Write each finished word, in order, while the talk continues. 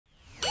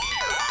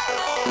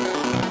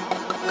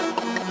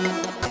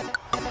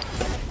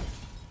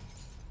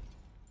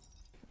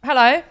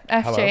Hello,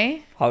 FG. Hello.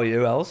 How are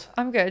you, Els?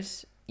 I'm good.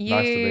 You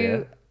Nice to be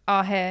here.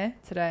 are here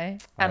today,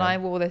 and I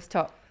wore this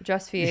top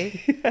just for you.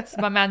 Yes. It's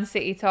my Man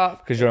City top.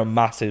 Because you're a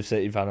massive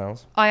City fan,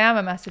 Els. I am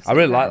a massive I City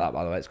really fan. like that,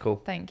 by the way. It's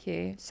cool. Thank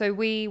you. So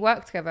we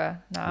work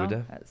together now We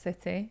do. at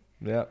City.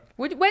 Yeah.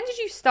 When did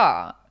you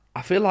start?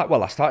 I feel like,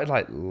 I started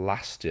like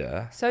last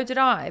year. So did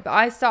I, but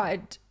I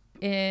started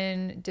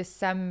in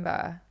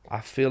December.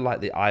 I feel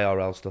like the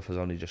IRL stuff has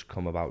only just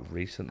come about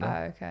recently.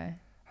 Oh, okay.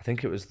 I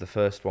think it was the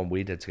first one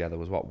we did together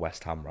was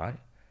West Ham, right?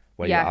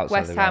 Where you're Yeah, outside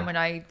West the Ham ground. when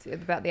I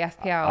about the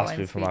FPL Asked and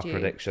me for my SVG.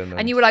 prediction.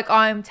 And you were like,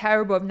 I'm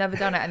terrible, I've never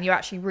done it, and you're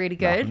actually really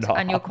No, I'm good, not.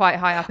 and you're quite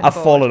high up in I've the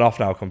board. fallen off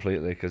now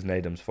completely because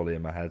Nadam's fully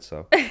in my head.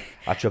 So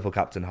I triple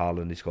captain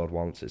Haaland. He scored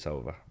once. It's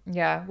over.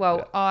 Yeah,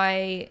 well,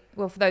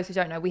 for those who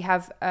don't know, we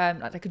have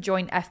like a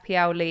joint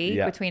FPL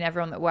league between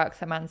everyone that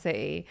works at Man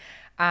City,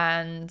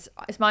 and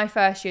it's my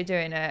first year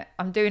doing it.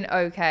 I'm doing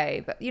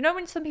okay, but you know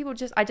when some people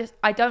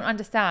I don't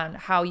understand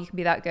how you can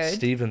be that good.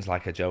 Steven's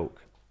like a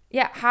joke.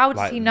 Yeah, how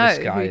does he know this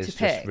guy who is to just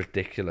pick?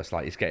 ridiculous.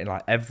 Like he's getting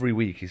like every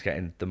week he's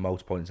getting the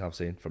most points I've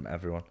seen from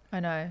everyone. I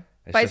know.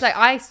 It's But it's just- like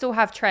I still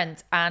have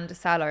Trent and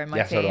Salah in my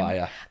Yeah, team. so do I,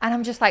 yeah. And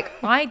I'm just like,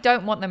 I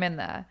don't want them in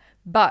there.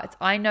 But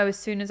I know as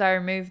soon as I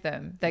remove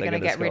them, they're going to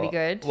get really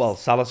good. Well,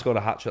 Salah scored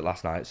a hat-trick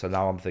last night, so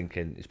now I'm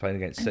thinking he's playing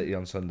against City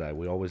on Sunday.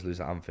 We always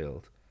lose at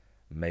Anfield.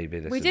 Maybe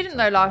this We is didn't the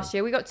though time for last him.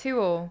 year. We got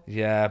 2-2.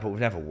 Yeah, but we've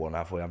never won,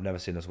 have we? I've never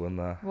seen us win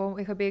there. Well,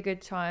 it could be a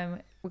good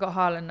time. We got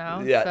Haaland now.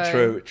 Yeah, so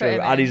true. put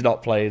him And in. he's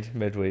not played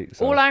midweek.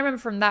 So. All I remember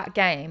from that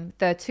game,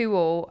 the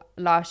 2-2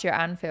 last year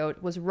at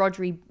Anfield, was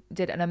Rodri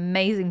did an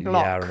amazing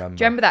block. Yeah, I remember.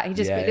 Do you remember that? He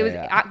just it was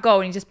at goal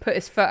and he just put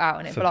his foot out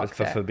and it blocked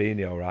for it.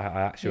 Fabinho, right?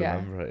 I actually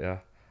remember it. Yeah,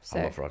 Sick.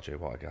 I love Roger.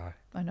 What a guy.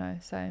 I know.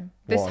 So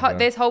What a guy.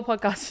 this whole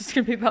podcast is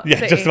going to be about Yeah,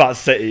 City. just about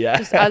City. Yeah,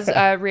 Just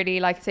as really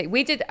like City.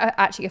 We did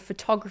actually a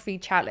photography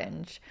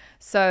challenge.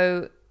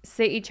 So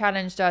City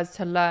challenged us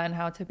to learn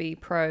how to be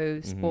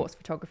pro sports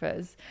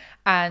photographers,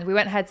 and we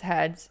went head to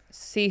head,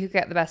 see who could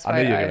get the best photo.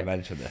 I knew you were going to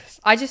mention this.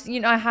 I just,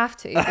 I have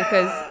to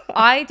because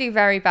I do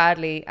very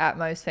badly at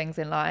most things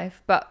in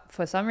life, but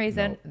for some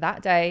reason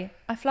that day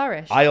I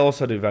flourished. I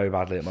also do very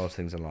badly at most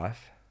things in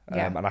life,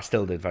 and I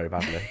still did very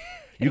badly.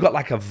 You got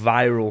like a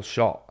viral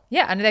shot.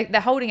 Yeah, and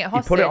they're holding it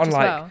hostage Put it on as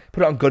like well.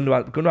 put it on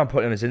Gundogan. Gundogan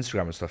put it on his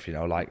Instagram and stuff. You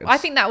know, like I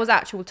think that was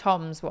actual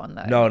Tom's one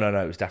though. No,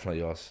 it was definitely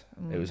yours.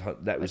 It was I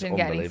didn't get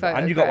any unbelievable. photo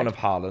And you got one cred. of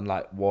Haaland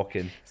like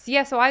walking.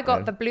 So I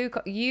got the blue.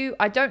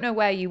 I don't know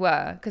where you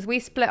were because we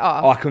split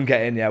off. Oh, I couldn't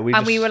get in. Yeah,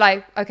 we were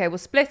like, okay, we'll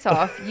split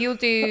off. You'll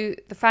do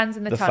the fans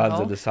in the tunnel,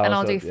 fans in the south and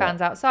I'll do end,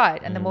 fans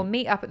outside, and then we'll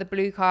meet up at the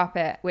blue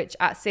carpet, which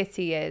at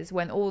City is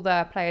when all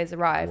the players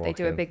arrive. They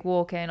do a in. big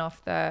walk in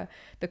off the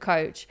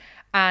coach,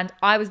 and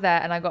I was there,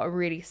 and I got a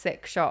really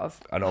sick shot of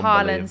An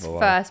Haaland's unbelievable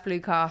one. first blue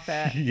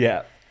carpet,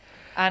 Yeah.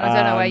 and I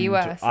don't know where you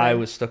were. So. I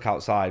was stuck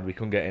outside. We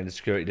couldn't get in. The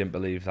security didn't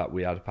believe that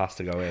we had a pass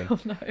to go in. Oh,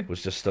 no.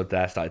 Was just stood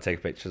there, started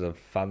taking pictures of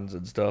fans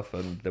and stuff,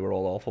 and they were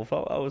all awful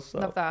photos. So.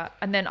 Love that.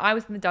 And then I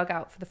was in the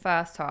dugout for the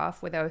first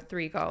half where there were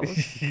 3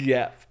 goals.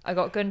 Yeah. I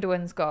got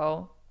Gundogan's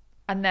goal.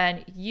 And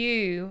then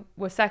you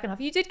were second half.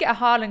 You did get a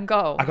Haaland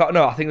goal. I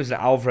think it was an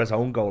Alvarez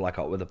own goal I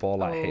got with the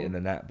ball hitting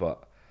the net,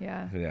 but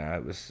Yeah,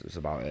 it was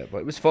about it. But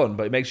it was fun,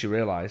 but it makes you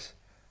realise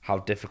how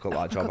difficult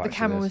that job God, actually the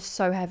camera is. was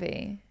so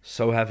heavy.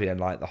 So heavy and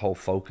like the whole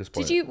focus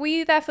point. Were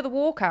you there for the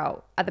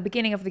walkout at the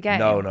beginning of the game?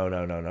 No,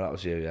 that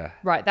was you, yeah.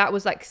 Right, that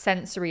was like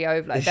sensory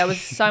overload. There was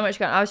so much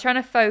going on. I was trying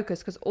to focus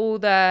because all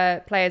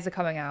the players are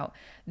coming out.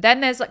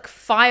 Then there's like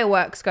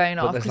fireworks going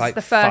off But because there's like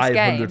it's the first 500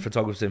 game.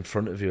 photographers in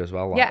front of you as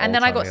well. Like, Yeah, and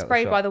all then I trying got to get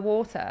sprayed the by shot. the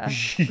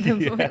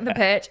water, the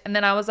pitch, and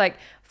then I was like,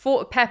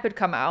 thought Pep had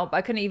come out, but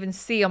I couldn't even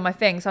see on my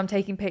thing, so I'm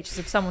taking pictures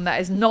of someone that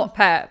is not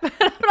Pep. And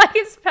I'm like,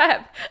 it's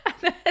Pep.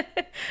 And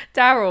then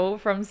Daryl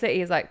from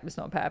City is like, it's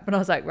not Pep, and I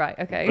was like, right,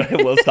 okay.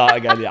 We'll start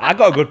again. Yeah, I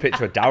got a good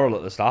picture of Daryl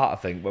at the start,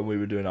 I think, when we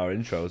were doing our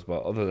intros,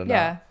 but other than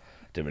that,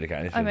 didn't really get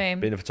anything. I mean,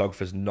 being a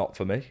photographer's not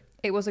for me.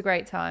 It was a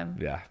great time.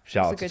 Yeah,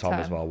 shout out a to good Tom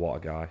as time. well. What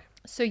a guy.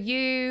 So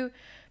you,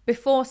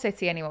 before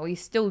City anyway, you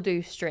still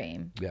do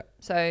stream. Yeah.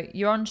 So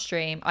you're on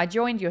stream. I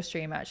joined your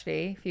stream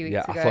actually a few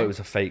weeks ago. I thought it was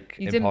a fake.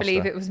 You didn't imposter.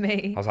 believe it was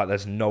me. I was like,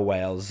 "There's no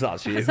way else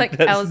that's you." It's like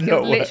There's Els, no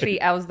it was way.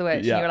 literally Els the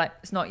Witch. Yeah. And you were like,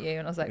 it's not you.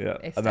 And I was like, Yeah.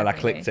 it's And then I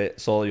definitely clicked me. it,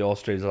 saw your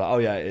streams. I was like, "Oh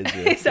yeah, it is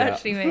you." It's Yeah.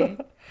 actually me.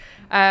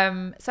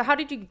 So how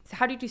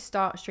did you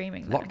start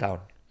streaming then? Lockdown,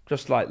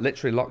 just like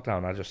literally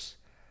lockdown. I just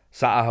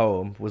sat at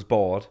home, was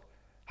bored,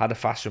 had a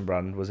fashion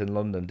brand, was in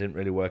London, didn't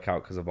really work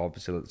out because of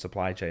obviously the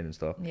supply chain and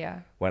stuff.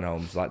 Yeah. Went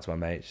home, was like to my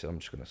mates, so I'm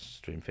just gonna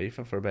stream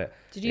FIFA for a bit.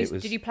 Did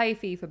you play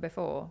FIFA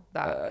before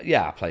that?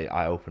 Yeah,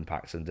 I opened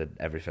packs and did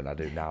everything I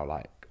do now,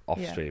 like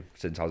off stream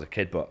since I was a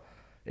kid. But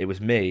it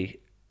was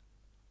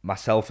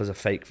myself as a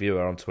fake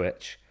viewer on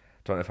Twitch.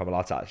 Don't know if I'm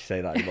allowed to actually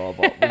say that anymore,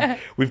 but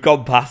we've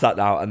gone past that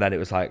now. And then it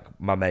was like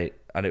my mate,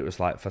 and it was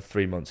like for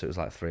 3 months, it was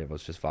like 3 of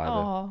us just vibing.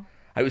 Oh.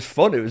 It was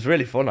fun. It was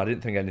really fun. I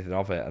didn't think anything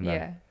of it, and then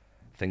Yeah.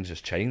 things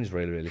just changed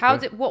really, really How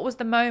quick. what was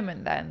the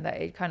moment then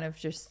that it kind of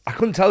just... I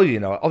couldn't tell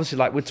you, obviously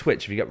like with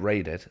Twitch, if you get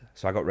raided,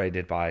 so I got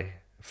raided by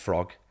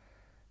Frog,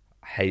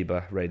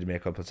 Haber raided me a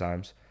couple of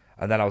times,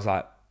 and then I was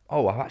like,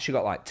 oh, I've actually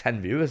got like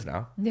 10 viewers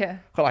now. Yeah.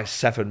 Got like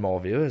 7 more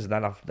viewers.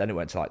 And then it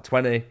went to like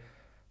 20,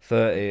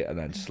 30, and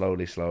then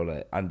slowly.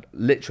 And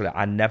literally,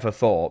 I never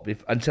thought,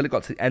 until it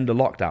got to the end of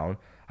lockdown,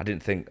 I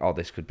didn't think, oh,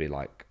 this could be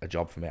like a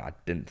job for me. I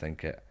didn't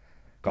think it.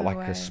 Got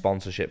like a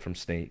sponsorship from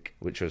Sneak,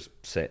 which was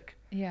sick.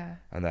 Yeah.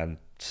 And then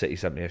City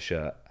sent me a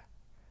shirt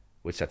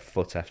which said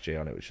Foot FG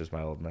on it, which was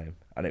my old name.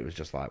 And it was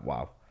just like,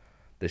 wow,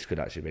 this could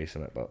actually be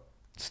something, but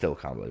still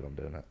can't believe I'm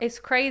doing it. It's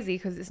crazy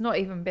because it's not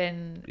even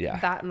been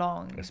that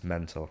long. It's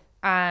mental.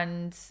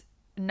 And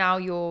now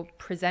you're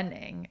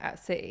presenting at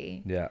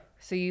City. Yeah.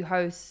 So you're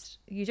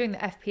doing the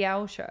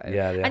FPL show.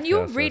 Yeah, and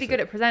you're really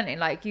good at presenting.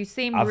 Like, you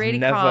seem really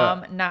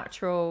calm,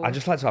 natural. I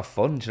just like to have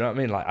fun. Do you know what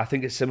I mean? Like, I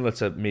think it's similar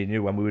to me and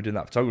you when we were doing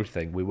that photography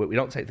thing. We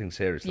don't take things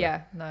seriously.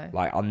 Yeah, no.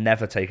 Like, I'll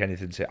never take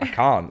anything seriously. I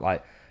can't.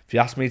 Like, if you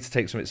ask me to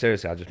take something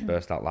seriously, I just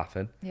burst out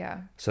laughing.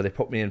 Yeah. So they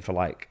put me in for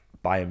like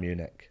Bayern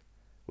Munich,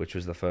 which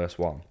was the first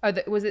one. Oh,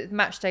 was it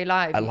Match Day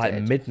Live? At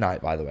like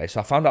midnight, by the way.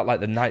 So I found out like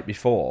the night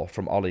before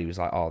from Ollie. He was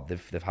like, oh,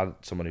 they've had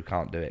someone who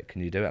can't do it.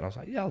 Can you do it? And I was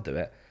like, yeah, I'll do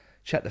it.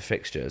 Check the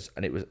fixtures,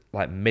 and it was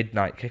like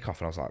midnight kickoff,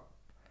 and I was like,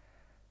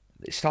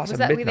 it starts at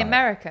midnight. Was that with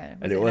America?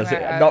 And it was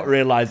not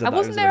realising that it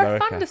was in Wasn't there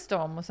America. a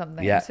thunderstorm or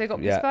something? Yeah, so it got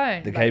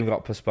postponed. The game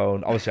got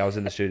postponed. Obviously, I was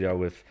in the studio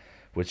with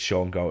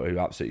Sean Goat, who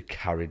absolutely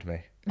carried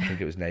me. I think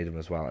it was Nadem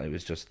as well, and it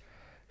was just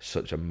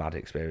such a mad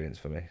experience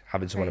for me,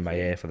 having someone in my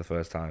ear for the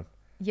first time.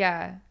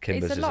 Yeah,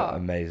 Kimber's just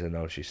amazing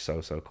though. She's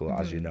so cool,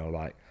 as you know.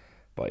 Like,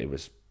 but it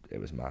was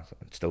mad.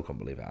 I still can't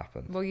believe it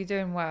happened. Well, you're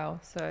doing well,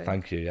 so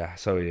thank you. Yeah,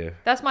 so are you.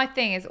 That's my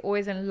thing. Is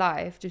always in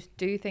life, just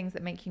do things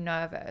that make you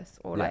nervous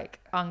or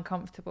like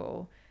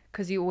uncomfortable,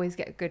 because you always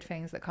get good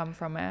things that come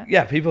from it.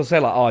 Yeah, people say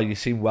like, oh, you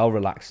seem well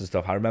relaxed and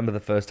stuff. I remember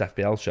the first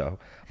FPL show,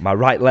 my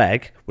right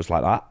leg was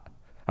like that,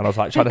 and I was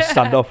like trying to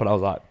stand up, and I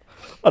was like.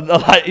 And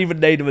like even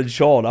Nadem and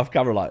Sean off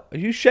camera, like, are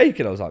you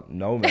shaking? I was like,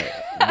 no, mate,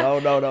 no.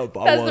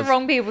 But that's the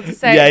wrong people to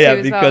say.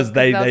 Yeah, because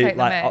they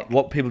like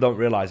what people don't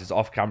realize is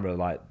off camera,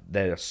 like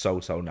they're so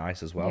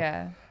nice as well.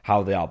 Yeah,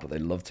 how they are, but they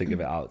love to give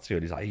it out too.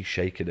 And he's like, he's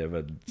shaking him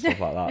and stuff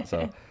like that.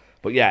 So,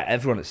 but yeah,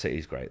 everyone at City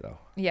is great though.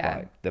 Yeah,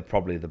 like, they're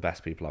probably the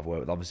best people I've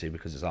worked with. Obviously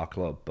because it's our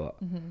club, but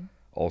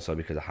also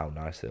because of how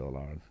nice they all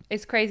are.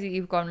 It's crazy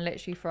you've gone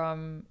literally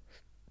from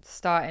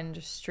starting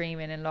just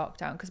streaming in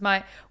lockdown, because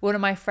one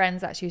of my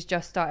friends actually has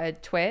just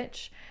started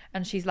Twitch,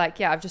 and she's like,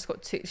 yeah, I've just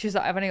got 2. She's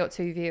like, I've only got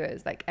 2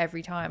 viewers like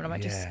every time, and I'm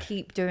like, just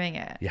keep doing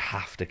it. You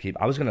have to keep.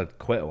 I was gonna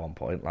quit at one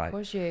point. Like,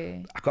 was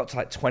you? I got to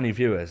like 20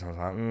 viewers, and I was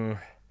like, and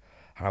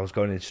I was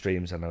going in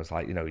streams, and I was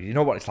like, you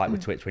know what it's like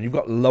with Twitch, when you've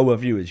got lower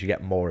viewers, you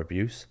get more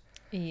abuse.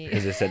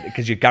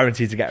 Because you're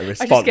guaranteed to get a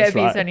response. I just get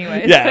abused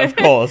anyway. Yeah, of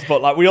course,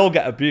 but like we all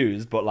get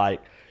abused, but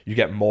like. You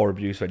get more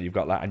abuse when you've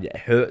got that, and it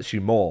hurts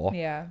you more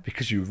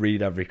because you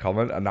read every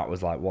comment. And that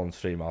was like one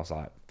stream. I was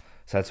like,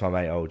 said to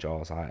my mate Ojo, I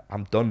was like,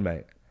 I'm done,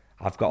 mate.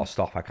 I've got to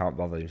stop. I can't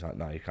bother. He was like,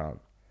 no, you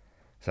can't.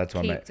 Said to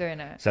my mate, doing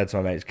it. Said to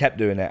my mates, kept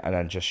doing it, and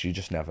then you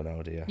just never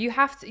know, do you? You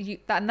have to.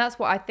 And that's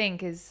what I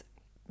think is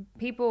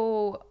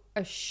people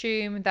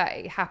assume that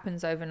it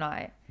happens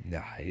overnight.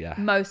 Yeah.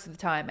 Most of the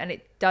time, and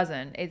it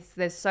doesn't.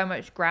 There's so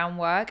much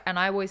groundwork, and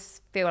I always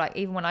feel like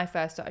even when I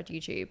first started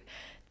YouTube,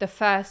 the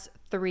first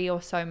 3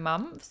 or so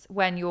months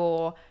when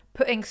you're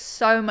putting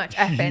so much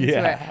effort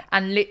into it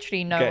and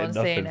literally no one's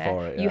seeing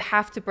it, you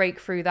have to break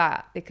through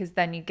that, because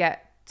then you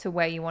get to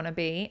where you want to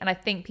be. And I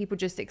think people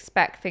just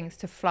expect things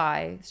to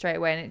fly straight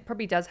away, and it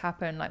probably does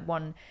happen like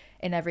 1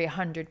 in every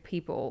 100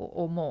 people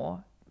or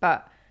more,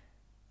 but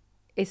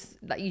it's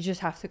like you just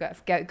have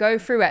to go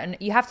through it, and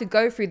you have to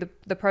go through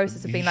the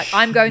process of being like,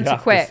 I'm going to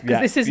quit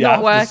because this is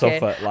not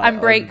working, and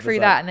break through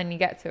that, and then you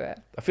get to it.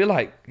 I feel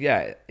like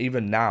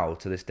even now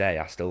to this day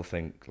I still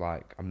think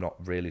like I'm not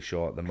really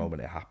sure at the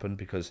moment it happened,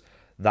 because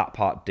that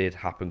part did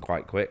happen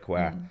quite quick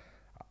where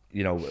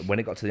you know, when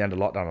it got to the end of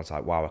lockdown I was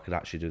like, wow, I could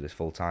actually do this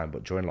full time.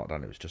 But during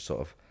lockdown it was just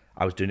sort of,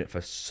 I was doing it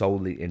for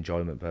solely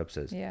enjoyment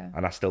purposes,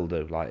 and I still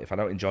do. Like if I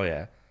don't enjoy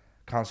it,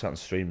 I can't sit on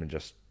stream and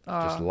just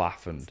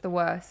laugh, and it's the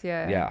worst.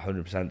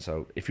 100%.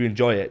 So if you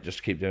enjoy it,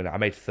 just keep doing it. I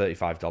made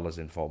 $35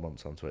 in 4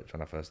 months on Twitch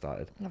when I first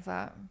started. Love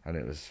that. And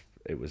it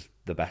was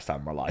the best time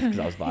of my life because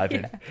I was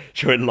vibing.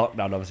 During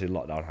lockdown, obviously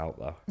lockdown helped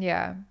though.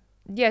 Yeah,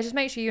 just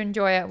make sure you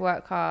enjoy it,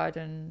 work hard,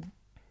 and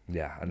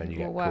and then you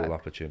get cool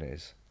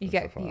opportunities.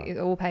 It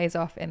all pays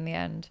off in the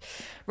end.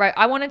 Right,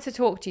 I wanted to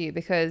talk to you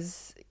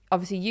because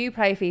obviously you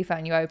play FIFA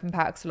and you open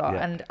packs a lot,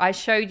 and I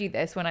showed you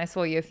this when I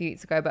saw you a few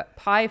weeks ago, but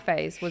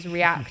Pieface was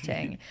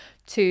reacting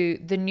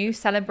to the new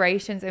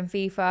celebrations in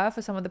FIFA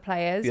for some of the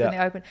players when they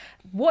open.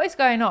 What is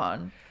going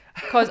on?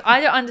 Because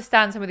I don't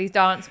understand some of these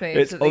dance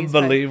moves. It's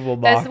unbelievable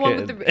marketing.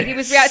 There's the one with he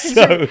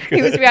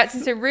was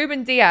reacting to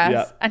Ruben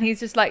Diaz, and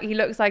he's just like, he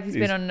looks like he's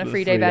been on a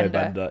 3-day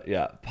bender.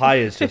 Yeah, Pi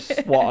is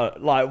just what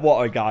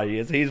a guy he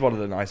is. He's one of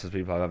the nicest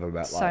people I've ever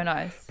met. So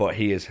nice. But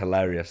he is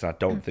hilarious, and I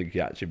don't think he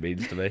actually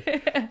means to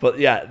be. But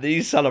yeah,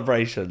 these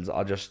celebrations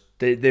are just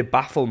they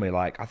baffle me.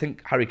 Like, I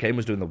think Harry Kane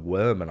was doing the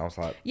worm, and I was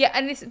like, yeah,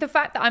 and it's the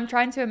fact that I'm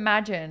trying to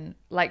imagine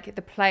like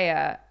the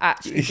player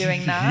actually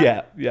doing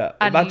that. yeah.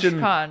 And Imagine you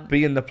can't.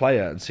 being the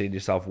player and seeing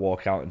yourself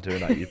walk out and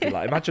doing that. You'd be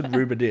like, imagine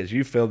Ruben Diaz.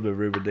 You filmed with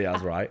Ruben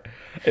Diaz, right?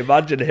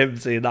 Imagine him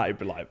seeing that. He'd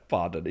be like,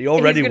 pardon. He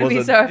already wasn't.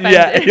 Be so offended.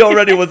 Yeah, he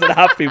already wasn't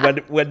happy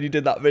when you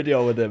did that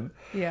video with him.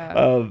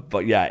 Yeah.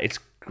 But yeah, it's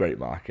great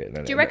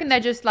marketing. Do you reckon they're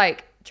just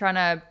like trying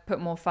to put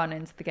more fun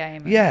into the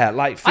game? Yeah,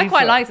 like FIFA, I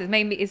quite like it.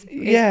 Maybe it's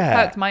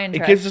perked my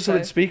interest. It gives us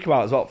something to speak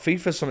about as well.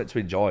 FIFA's something to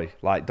enjoy.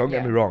 Like, don't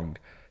get me wrong.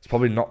 It's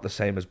probably not the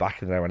same as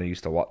back in there when I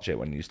used to watch it.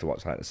 When you used to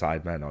watch like the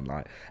Sidemen on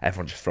like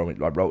everyone just throwing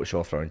like Rota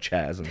Shaw throwing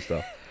chairs and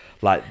stuff.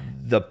 Like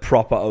the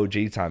proper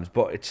OG times,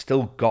 but it's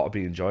still got to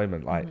be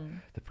enjoyment. Like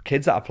the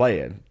kids that are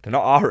playing, they're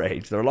not our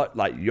age. They're a lot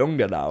like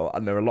younger now,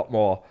 and they're a lot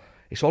more.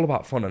 It's all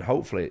about fun, and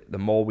hopefully, the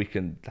more we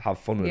can have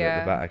fun with it,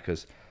 the better.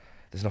 Because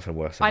there's nothing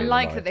worse than I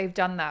like annoyed. that they've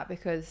done that,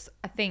 because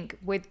I think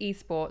with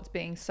esports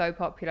being so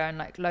popular and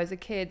like loads of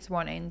kids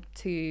wanting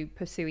to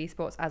pursue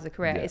esports as a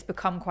career, it's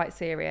become quite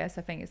serious.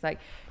 I think it's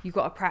like you've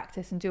got to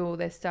practice and do all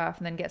this stuff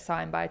and then get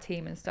signed by a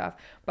team and stuff.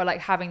 But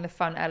like having the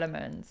fun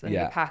elements and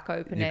the pack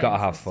openings, you've got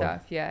to have fun.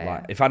 Stuff. Yeah,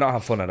 like, if I don't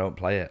have fun, I don't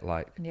play it.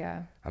 Like,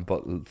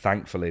 but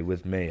thankfully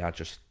with me, I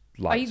just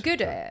like. Are you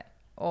good at it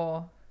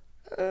or?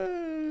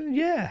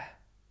 Yeah.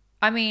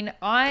 I mean,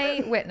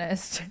 I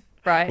witnessed.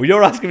 Right. Well,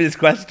 you're asking me this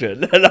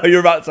question. No, you're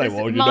about to say,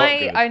 well, you're not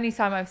good. My only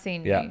time I've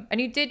seen you. And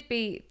you did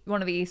beat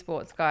one of the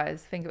esports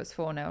guys. I think it was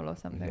 4-0 or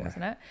something,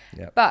 wasn't it?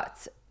 Yeah.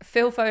 But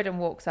Phil Foden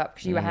walks up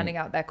because you were handing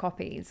out their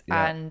copies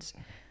and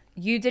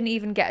you didn't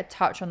even get a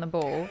touch on the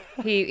ball.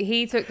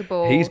 He took the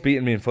ball. He's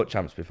beaten me in foot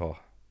champs before.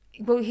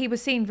 Well, he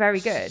was seen very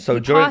good. So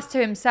he passed to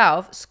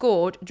himself,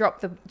 scored,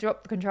 dropped the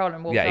controller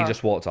and walked off. Yeah, he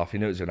just walked off. He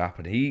knew it was going to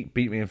happen. He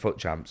beat me in foot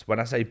champs. When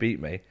I say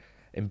beat me,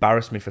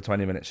 embarrassed me for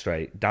 20 minutes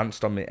straight,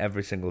 danced on me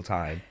every single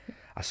time.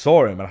 I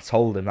saw him and I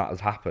told him that had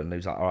happened. He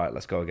was like, all right,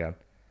 let's go again.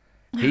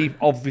 He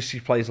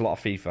obviously plays a lot of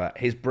FIFA.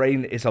 His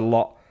brain is a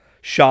lot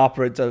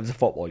sharper in terms of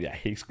football. Yeah,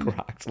 he's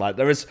cracked. Like,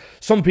 there is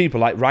some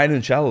people like Ryan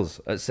and Shells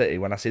at City,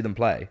 when I see them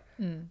play,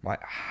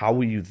 like, how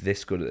are you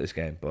this good at this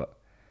game? But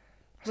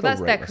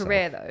that's their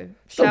career though.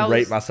 Still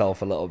rate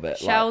myself a little bit.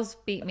 Shells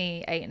beat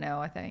me 8-0,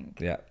 I think.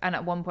 Yeah. And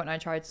at one point I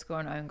tried to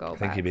score an own goal. I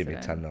think he beat me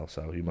 10-0,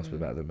 so you must be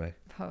better than me.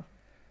 Oh,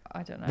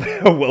 I don't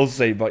know. We'll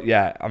see. But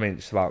yeah, I mean,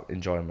 it's about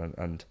enjoyment,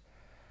 and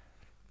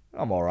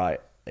I'm all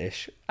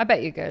right-ish. I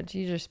bet you're good.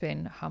 You're just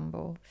being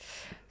humble.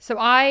 So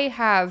I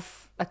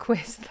have a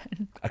quiz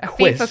then. A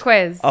quiz? FIFA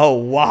quiz. Oh,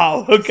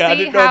 wow. Okay, I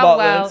didn't know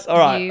about this. All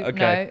right, okay.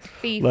 Know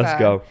FIFA. Let's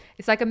go.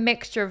 It's like a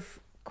mixture of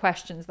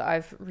questions that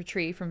I've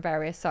retrieved from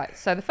various sites.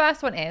 So the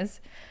first one is,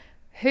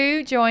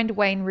 who joined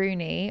Wayne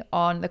Rooney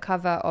on the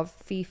cover of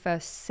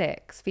FIFA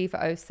 06?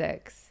 FIFA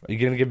 06. Are you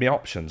going to give me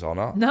options or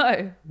not?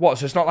 No. What?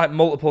 So it's not like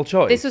multiple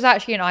choice? This was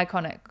actually an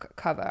iconic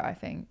cover, I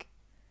think.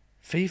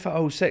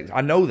 FIFA 06.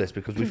 I know this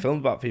because we filmed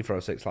about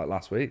FIFA 06 like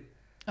last week.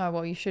 Oh,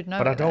 well, you should know.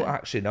 But I don't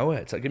actually know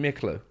it. So give me a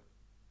clue.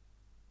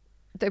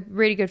 They're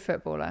really good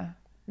footballer.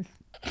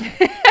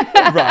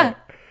 Right.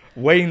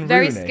 Wayne Rooney.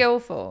 Very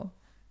skillful.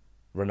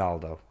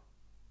 Ronaldo.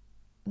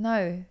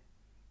 No.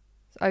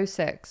 It's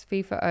 06.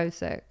 FIFA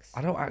 06.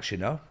 I don't actually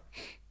know.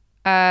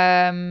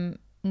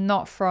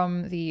 Not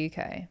from the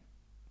UK.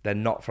 They're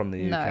not from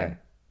the UK. No.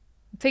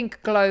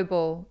 Think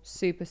global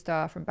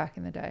superstar from back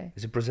in the day.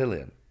 Is it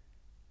Brazilian?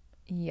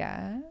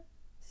 Yes.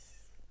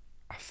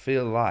 I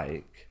feel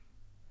like...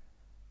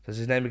 Does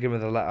his name begin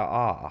with the letter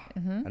R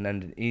and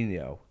end in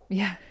Eno?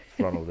 Yeah.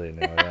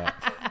 Ronaldinho, yeah.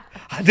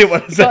 I didn't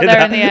want to say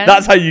that. In the end.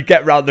 That's how you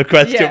get round the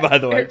question, by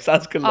the way.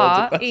 Asking loads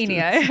of questions.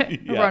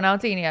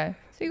 Ronaldinho.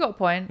 So you got a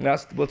point.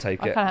 We'll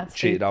take it. I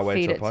Cheated our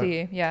way to a point. To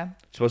you. Yeah.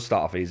 Supposed to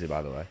start off easy,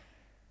 by the way.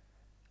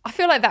 I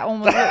feel like that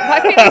one was... I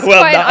think it's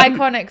quite an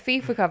iconic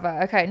FIFA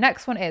cover. Okay,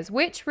 next one is,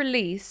 which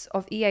release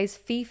of EA's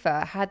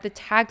FIFA had the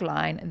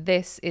tagline,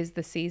 "This is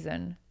the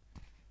season"?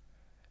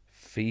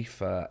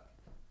 FIFA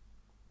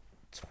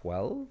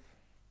 12?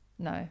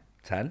 No.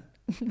 10?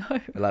 No.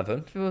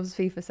 11? It was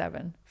FIFA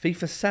 7.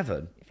 FIFA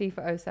 7?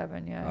 FIFA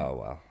 07, yeah. Oh,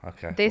 well,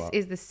 okay. This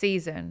is the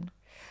season.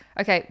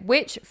 Okay,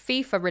 which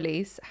FIFA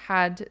release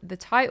had the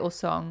title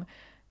song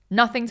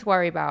 "Nothing to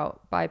Worry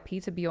About" by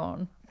Peter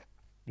Bjorn?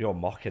 You're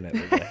mocking it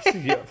with this.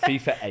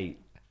 FIFA 8.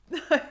 No.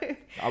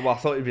 I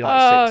thought it'd be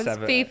like 6,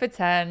 7. It's FIFA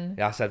 10.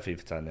 Yeah, I said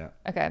FIFA 10, yeah.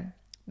 Okay.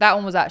 That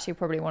one was actually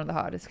probably one of the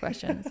hardest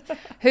questions.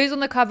 Who's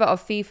on the cover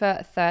of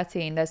FIFA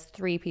 13? There's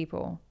 3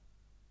 people.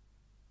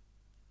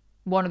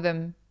 One of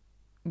them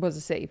was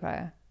a City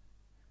player.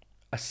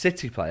 A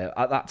City player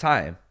at that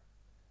time?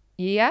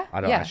 Yeah.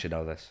 I don't actually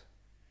know this.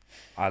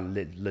 I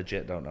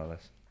legit don't know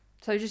this.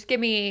 So just give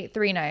me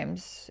 3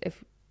 names.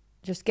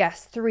 Just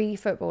guess 3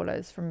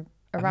 footballers from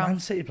around. A Man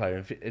City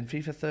player in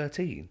FIFA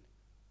 13?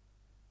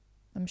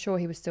 I'm sure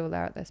he was still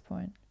there at this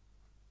point.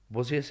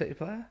 Was he a City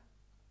player?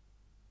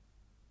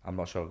 I'm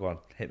not sure. Go on,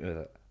 hit me with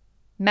it.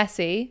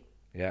 Messi.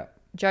 Yeah.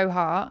 Joe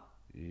Hart.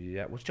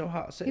 Yeah, was Joe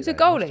Hart a City? He was a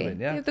goalie.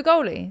 Yeah. He was the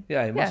goalie.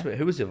 Yeah, he must be.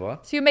 Who was the other one?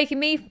 So you're making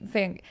me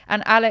think.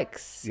 And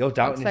Alex. You're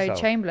doubting yourself.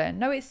 Chamberlain.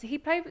 No, he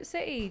played at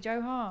City.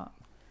 Joe Hart.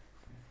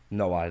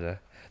 No idea.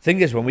 Thing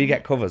is, when we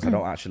get covers, I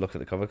don't actually look at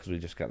the cover because we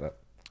just get that.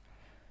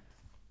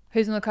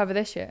 Who's on the cover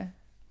this year?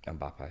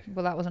 Mbappe.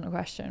 Well, that wasn't a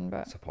question, but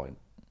That's a point.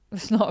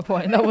 it's not a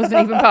point. That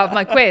wasn't even part of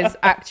my quiz,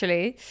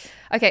 actually.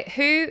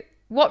 Okay,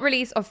 what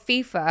release of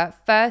FIFA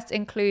first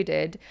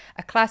included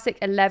a classic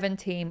 11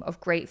 team of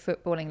great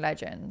footballing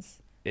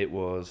legends? It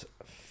was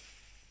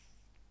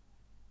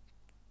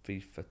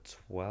FIFA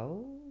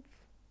 12?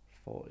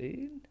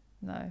 14?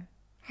 No.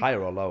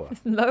 Higher or lower?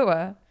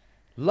 Lower.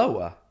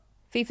 Lower?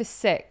 FIFA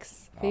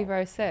 6.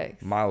 FIFA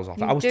 06. Miles off.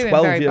 You're I was doing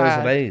 12 very years bad.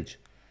 of age.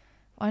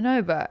 I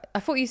know, but I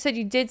thought you said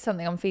you did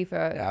something on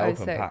FIFA Yeah, I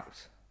 06. opened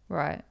packs.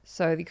 Right.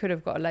 So you could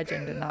have got a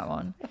legend in that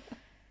one.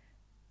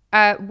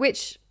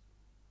 Which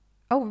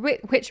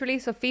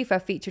release of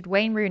FIFA featured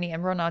Wayne Rooney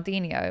and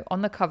Ronaldinho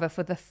on the cover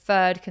for the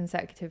 3rd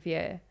consecutive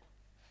year?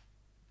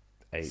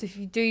 8. So if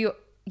you do your...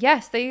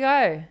 Yes, there you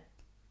go.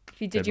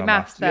 If you did your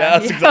maths there. Yeah,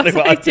 that's exactly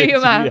what I did. Do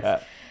your maths.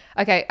 Yeah.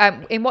 Okay,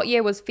 in what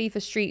year was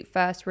FIFA Street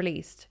first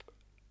released?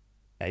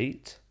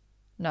 8?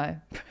 No.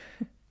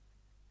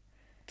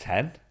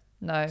 10?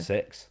 No.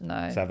 6?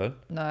 No. 7?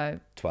 No.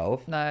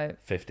 12? No.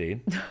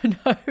 15?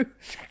 No.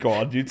 Go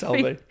on, you tell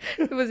me.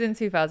 It was in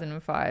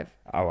 2005.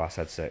 Oh, I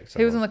said 6.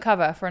 Who was on the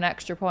cover for an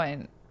extra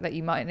point that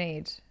you might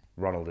need?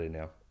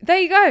 Ronaldinho. There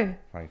you go.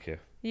 Thank you.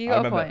 You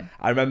got a point.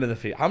 I remember the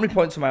feat. How many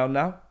points am I on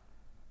now?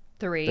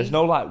 3. There's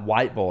no like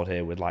whiteboard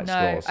here with like No,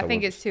 scores. So I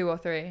think it's 2 or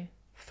 3.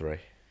 3.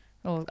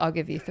 I'll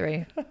give you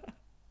 3.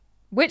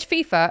 Which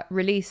FIFA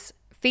release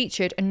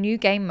featured a new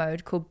game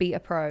mode called Beta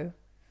Pro?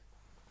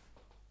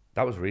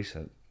 That was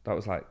recent. That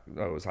was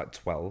like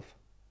 12.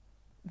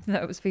 No,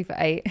 it was FIFA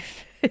 8.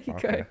 There you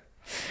Okay.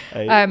 go.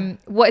 8.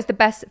 What is the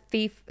best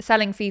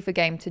selling FIFA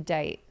game to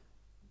date?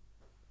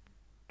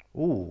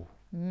 Ooh.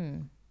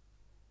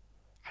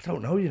 I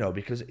don't know,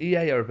 because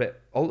EA are a bit...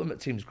 Ultimate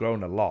Team's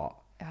grown a lot.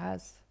 It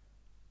has.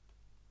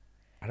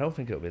 I don't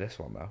think it'll be this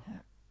one, though.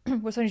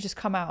 Well, it's only just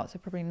come out, so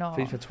probably not.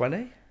 FIFA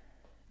 20?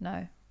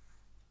 No.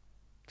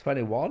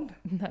 21?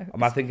 No.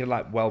 Am I thinking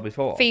like well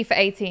before? FIFA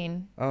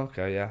 18.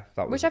 Okay, yeah.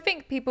 Which I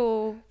think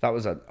people... That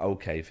was an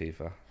okay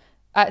FIFA.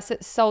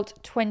 It's sold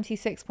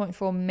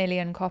 26.4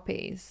 million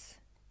copies.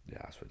 Yeah,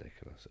 that's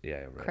ridiculous.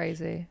 Yeah, rich.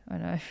 Crazy, I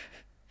know.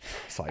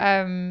 It's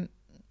like,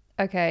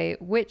 Okay,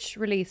 which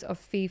release of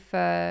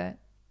FIFA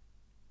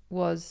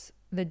was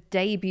the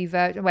debut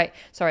version? Wait,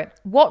 sorry.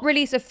 What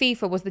release of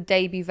FIFA was the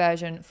debut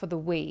version for the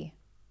Wii?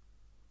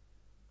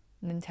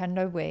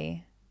 Nintendo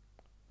Wii.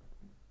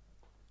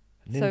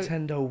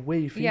 Nintendo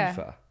Wii FIFA.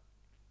 Yeah.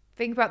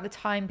 Think about the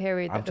time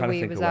period that the Wii was out. I'm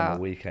trying to think of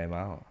when the Wii came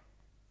out.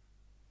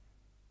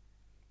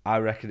 I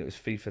reckon it was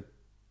FIFA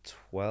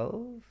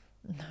 12?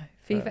 No,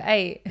 FIFA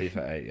 8.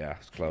 FIFA 8, yeah,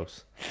 it's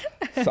close.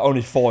 It's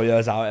only 4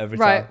 years out every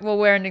time. Right, well,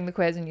 we're ending the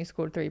quiz and you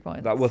scored 3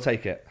 points. We'll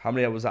take it. How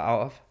many was that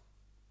out of?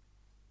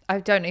 I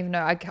don't even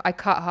know. I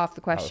cut half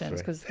the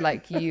questions because,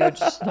 you're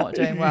just not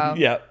doing well.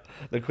 Yeah,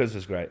 the quiz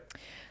was great.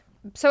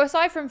 So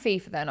aside from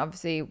FIFA then,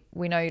 obviously,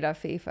 we know you love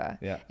FIFA.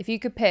 Yeah. If you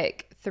could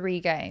pick 3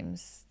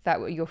 games that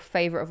were your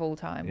favourite of all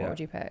time, what would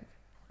you pick?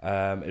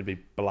 It'd be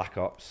Black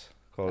Ops,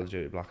 Call of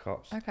Duty Black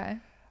Ops. Okay.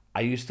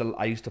 I used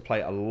to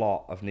play a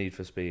lot of Need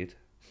for Speed.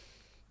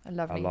 I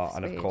love a Need lot, for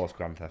and Speed. of course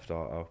Grand Theft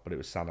Auto, but it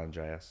was San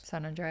Andreas.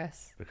 San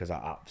Andreas. Because I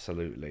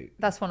absolutely...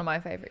 That's one of my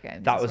favourite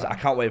games. That was. well. I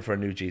can't wait for a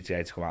new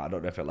GTA to come out. I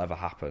don't know if it'll ever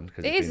happen.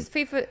 Cause It's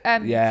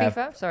FIFA. Yeah.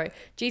 FIFA. Sorry,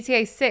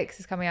 GTA 6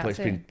 is coming out But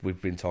soon.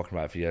 we've been talking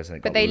about it for years, and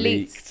it But got they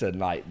leaked,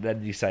 and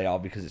then you say, "Oh,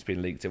 because it's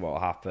been leaked, it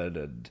won't happen."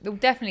 And It'll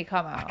definitely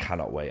come out. I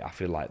cannot wait. I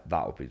feel like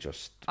that will be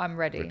just. I'm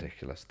ready.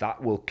 Ridiculous.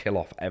 That will kill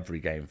off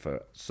everyone game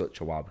for such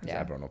a while because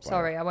everyone will play.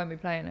 Sorry, it. I won't be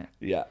playing it.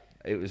 Yeah,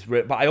 it was.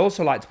 But I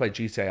also like to play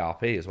GTA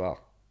RP as well.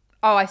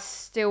 Oh, I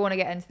still want to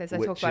get into this. I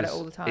talk about it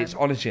all the time. It's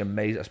honestly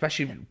amazing,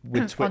 especially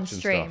with Twitch On and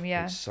stream, stuff.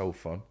 yeah. It's so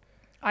fun.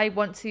 I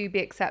want to be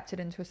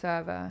accepted into a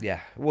server. Yeah,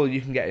 well, you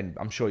can get in.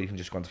 I'm sure you can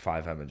just go into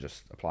 5M and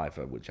just apply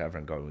for whichever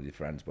and go in with your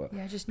friends. But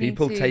Yeah, just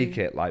people need to- take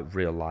it like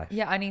real life.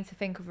 Yeah, I need to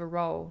think of a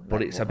role. But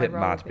like it's what a my bit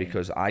role mad would be.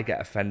 because I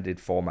get offended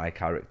for my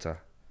character.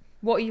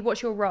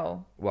 What's your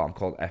role? Well, I'm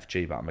called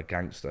FG, but I'm a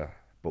gangster,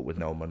 but with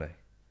no money.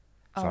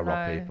 So Oh, I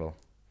rob no. people.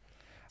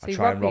 So I you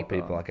try rob and rob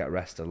people? people. I get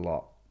arrested a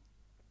lot.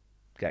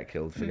 Get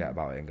killed, forget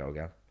about it, and go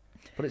again.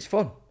 But it's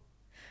fun.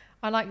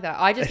 I like that.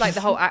 I just like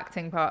the whole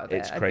acting part of it.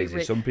 It's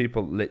crazy. Some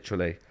people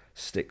literally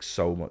stick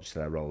so much to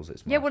their roles.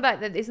 It's mad. Yeah,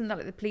 well, isn't that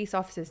like the police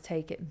officers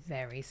take it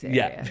very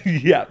serious? Yeah,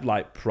 yeah,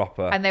 like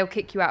proper. And they'll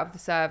kick you out of the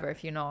server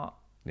if you're not.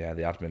 Yeah,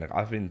 the admin.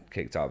 I've been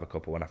kicked out of a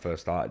couple when I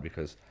first started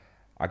because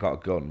I got a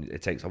gun.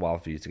 It takes a while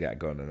for you to get a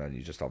gun, and then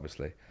you just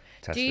obviously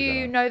test Do the gun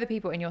you out. know the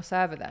people in your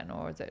server then,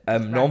 or is it?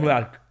 just Normally,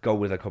 random? I go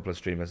with a couple of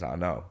streamers that I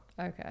know.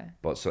 Okay.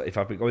 But so if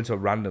I've been going to a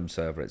random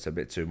server, it's a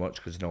bit too much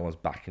because no one's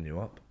backing you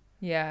up.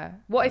 Yeah.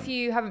 What if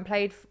you haven't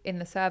played in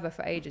the server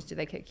for ages? Do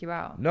they kick you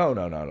out? No.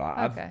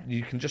 Like, Okay.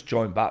 you can just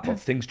join back, but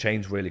things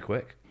change really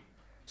quick.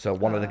 So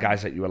one of the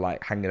guys that you were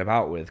like hanging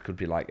about with could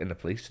be like in the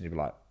police, and you'd be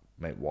like,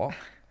 "Mate, what?"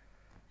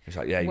 He's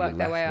like, "Yeah, you Work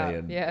their left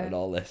way me up, and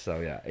all this."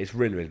 So yeah, it's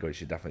really, really good. You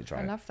should definitely try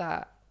I it. love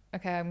that.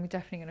 Okay, I'm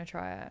definitely gonna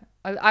try it.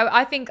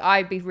 I think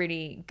I'd be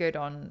really good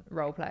on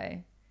role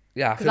play.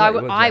 Yeah, because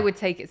I would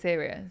take it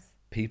serious.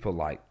 People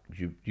like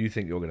you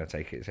think you're going to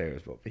take it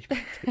serious, but people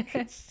take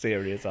it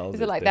serious.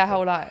 Is it like their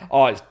whole life?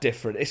 Oh, it's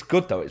different. It's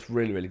good though. It's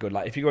really, really good.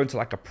 Like if you go into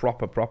like a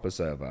proper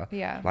server,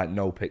 like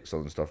no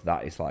pixel and stuff,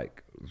 that is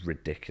like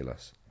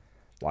ridiculous.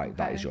 Like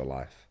that is your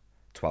life,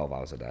 12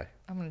 hours a day.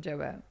 I'm gonna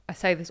do it. I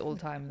say this all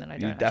the time, and then I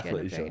don't. You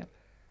definitely should.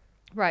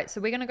 Right,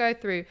 so we're gonna go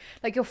through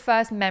like your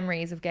first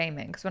memories of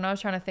gaming. Because when I was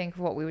trying to think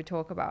of what we would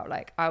talk about,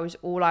 like I was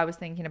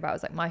thinking about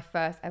was like my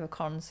first ever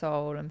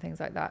console and things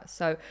like that.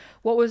 So,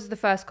 what was the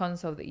first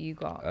console that you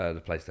got? The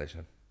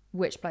PlayStation.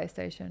 Which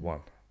PlayStation?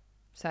 1.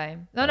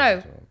 Same. No.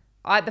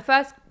 The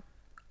first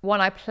one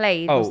I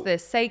played was the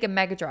Sega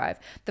Mega Drive.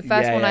 The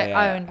first one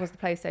I owned was the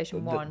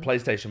PlayStation 1. The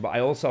PlayStation, but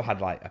I also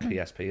had like a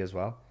PSP as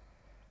well.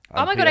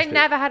 Oh my God, I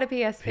never had a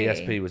PSP.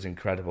 PSP was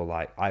incredible.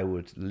 Like I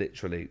would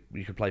literally,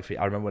 you could play FIFA.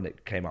 I remember when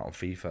it came out on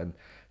FIFA and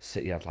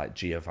City had like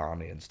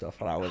Giovanni and stuff,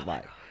 and I was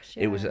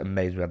it was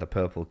amazing. We had the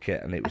purple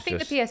kit, and it was. I think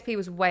the PSP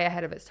was way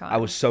ahead of its time. I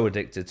was so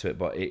addicted to it,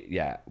 but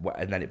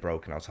and then it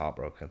broke, and I was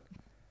heartbroken.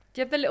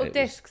 Do you have the little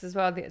discs as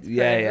well?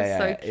 Yeah.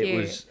 So cute. It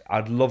was.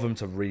 I'd love them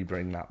to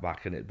rebring that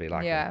back, and it'd be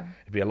like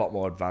it'd be a lot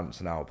more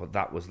advanced now. But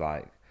that was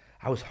like,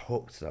 I was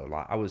hooked though.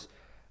 Like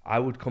I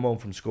would come home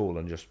from school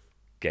and just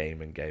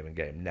game.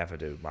 Never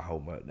do my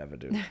homework. Never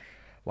do.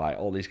 Like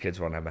all these kids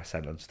were on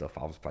MSN and stuff.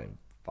 I was playing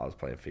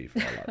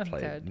FIFA, like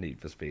playing Need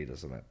for Speed or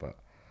something. But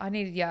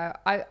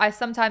I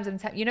sometimes am.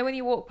 You know when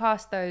you walk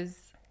past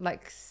those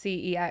like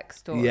CEX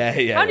stores.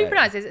 Yeah. How do you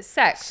pronounce it? Is it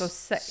sex or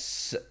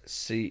sex?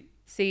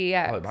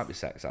 CEX. Oh, it might be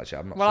sex actually.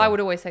 I'm not. Well, sure. I would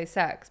always say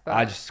sex, but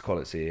I just call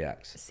it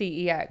CEX.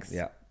 CEX.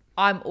 Yeah.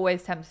 I'm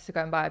always tempted to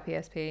go and buy a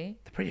PSP.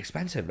 They're pretty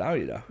expensive now,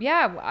 you know.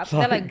 Yeah,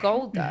 they're like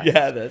gold dust.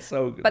 Yeah, they're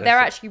so good. But they're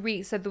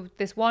actually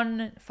this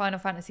one Final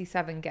Fantasy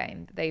VII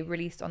game that they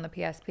released on the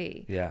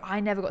PSP. Yeah.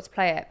 I never got to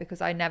play it because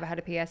I never had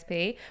a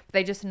PSP. But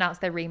they just announced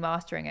they're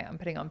remastering it and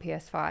putting it on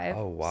PS5.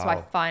 Oh wow! So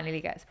I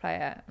finally get to play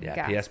it.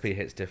 Yeah, PSP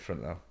hits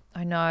different though.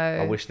 I know.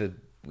 I wish they'd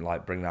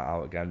like bring that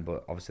out again,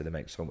 but obviously they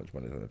make so much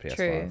money than the PS5.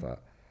 True. That.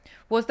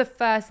 What was the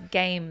first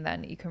game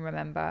then that you can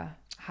remember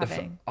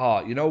having?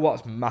 You know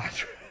what's mad?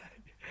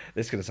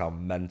 This is gonna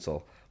sound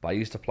mental, but I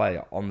used to play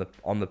it on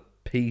the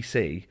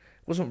PC. It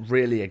wasn't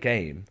really a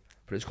game,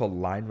 but it's called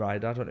Line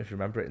Rider. I don't know if you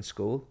remember it in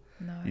school.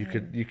 No. You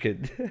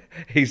could.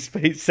 He's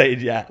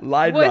saying Line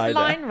Rider. What is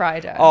Line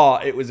Rider? Oh,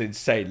 it was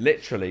insane.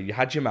 Literally, you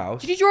had your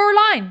mouse. Did you draw a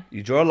line?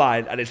 You draw a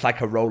line, and it's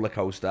like a roller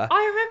coaster.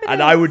 I remember.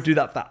 And I would do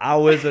that for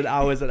hours and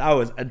hours and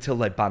hours until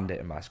they banned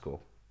it in my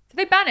school. Did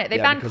they ban it? They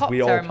banned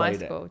Copter in my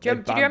school. Do you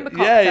remember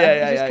Copter?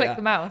 Yeah. You just click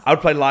the mouse. I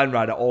would play Line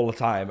Rider all the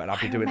time, and I'd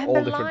be doing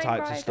all different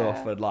types of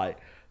stuff, and like.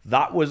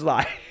 That was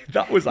like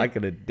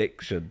an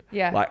addiction.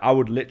 Yeah. Like I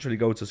would literally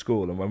go to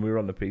school, and when we were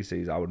on the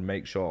PCs, I would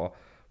make sure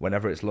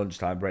whenever it's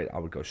lunchtime break, I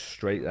would go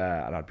straight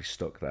there, and I'd be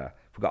stuck there.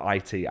 If we've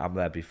got IT, I'm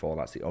there before.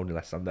 That's the only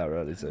lesson I'm there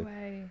early to.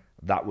 Way.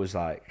 That was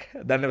like.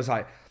 Then there was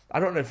like, I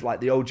don't know if like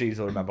the OGs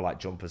will remember like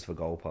jumpers for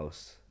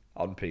goalposts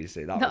on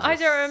PC. I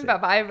don't remember,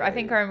 but I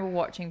think I remember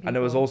watching people. And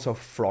there was also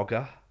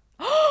Frogger.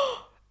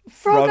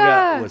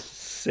 Frogger was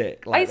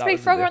sick. Like, I used to play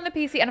Frogger on the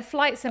PC and a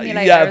Flight Simulator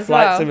as well. Yeah,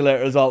 Flight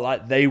Simulator as well.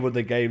 Like they were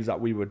the games that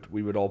we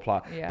would all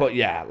play. Yeah. But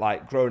yeah,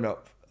 like growing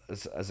up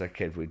as a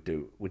kid, we'd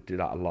do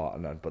that a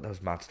lot. But there was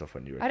mad stuff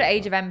when you were. I had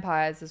Age of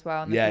Empires as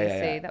well on the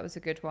PC. Yeah. That was a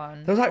good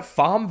one. There was like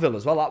Farmville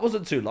as well. That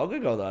wasn't too long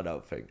ago, though. I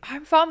don't think.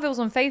 Farmville was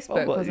on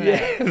Facebook, wasn't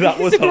it? That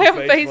was on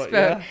Facebook.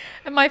 Yeah.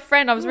 And my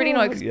friend, I was really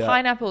annoyed because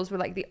pineapples were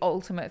like the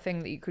ultimate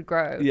thing that you could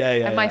grow. Yeah.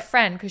 And my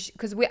friend,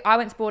 because I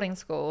went to boarding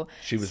school.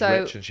 She was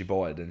rich and she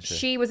bought it, didn't she?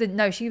 She was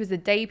a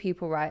day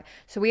pupil, right?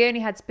 So we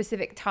only had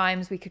specific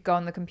times we could go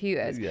on the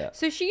computers. Yeah.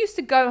 So she used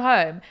to go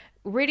home,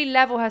 really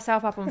level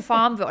herself up on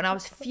Farmville, and I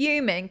was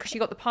fuming because she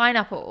got the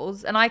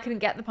pineapples and I couldn't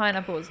get the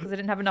pineapples because I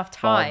didn't have enough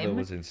time. Farmville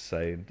was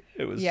insane.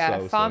 It was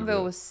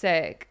Farmville was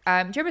sick. Do you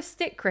remember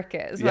Stick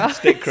Cricket as well? Yeah,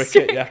 Stick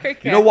Cricket.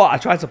 Cricket. You know what? I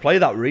tried to play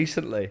that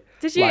recently.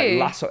 Did you?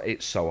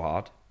 It's so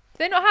hard. Do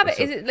they not have it?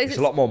 It's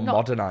a lot more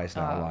modernised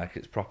now. Like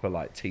it's proper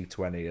like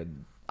T20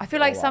 and. I feel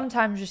like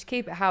sometimes just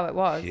keep it how it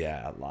was.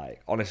 Yeah,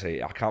 like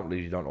honestly, I can't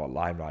believe you don't know what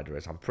Line Rider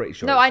is. I'm pretty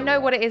sure. No, I know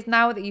what it is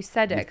now that you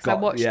said it because I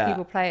watched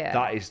people play it.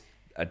 That is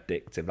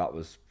addictive. That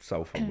was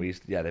so fun.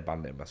 They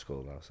banned it in my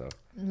school though. So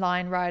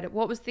Line Rider.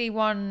 What was the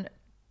one?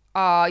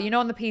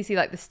 On the PC,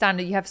 like the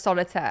standard, you have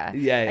solitaire.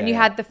 Yeah. And you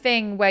had the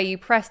thing where you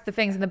press the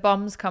things and the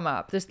bombs come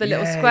up. There's the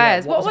little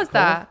squares. What was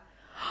that?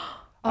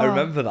 I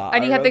remember that.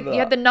 And you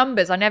had the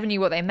numbers. I never knew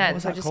what they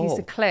meant, so I just used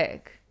to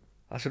click.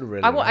 I should have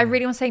really. I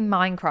really want to say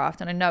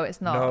Minecraft, and I know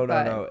it's not.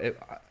 No.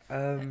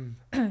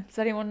 Does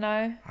anyone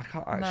know? I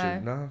can't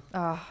actually. No.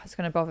 Oh, it's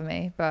gonna bother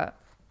me, but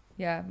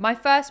yeah. My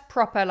first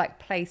proper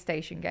like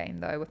PlayStation game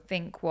though, I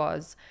think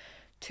was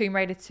Tomb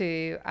Raider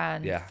 2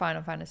 and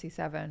Final Fantasy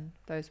 7.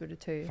 Those were the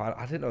two.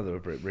 I didn't know they were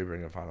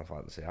rebringing Final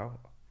Fantasy out.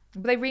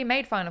 But they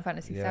remade Final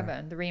Fantasy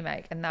 7, the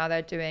remake, and now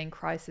they're doing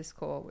Crisis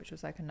Core, which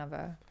was like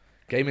another.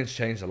 Gaming's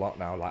changed a lot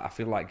now. Like I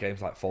feel like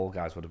games like Fall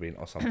Guys would have been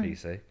us on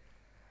PC.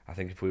 I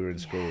think if we were in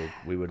school,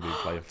 we would be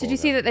playing. Did you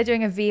see that they're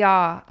doing a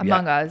VR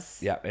Among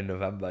Us? Yeah, in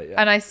November. Yeah.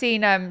 And I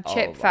seen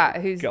Chip Fat,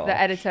 who's the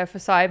editor for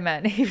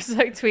Sidemen. He was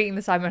like tweeting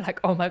the Sidemen like,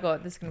 "Oh my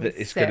god, this is gonna be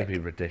It's sick. gonna be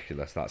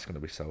ridiculous. That's gonna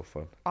be so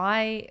fun."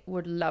 I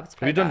would love to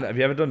play. Have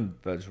you ever done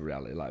virtual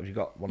reality? Like, have you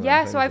got one of them?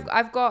 Yeah, so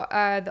I've got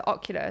the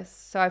Oculus.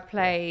 So I've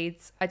played.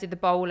 I did the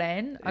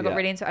bowling. I got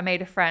really into it. I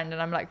made a friend,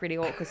 and I'm like really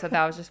awkward. So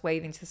I was just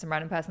waving to some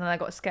random person, and I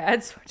got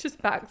scared, so I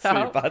just backed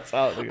out.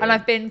 And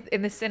I've been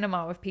in the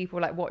cinema with people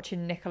like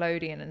watching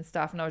Nickelodeon and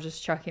stuff, and I was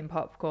just chucking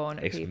popcorn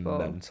at people.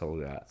 It's mental,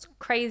 yeah. It's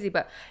crazy,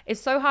 but it's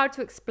so hard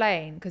to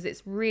explain because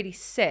it's really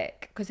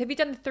sick. Because have you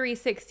done the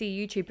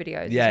 360 YouTube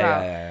videos as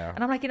well? Yeah.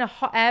 And I'm like in a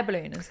hot air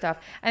balloon and stuff.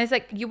 And it's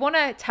like, you want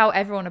to tell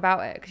everyone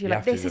about it because you're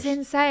like, this is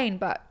insane,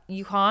 but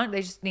you can't.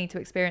 They just need to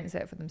experience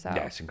it for themselves.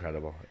 Yeah, it's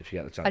incredible. If you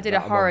get the chance. I did a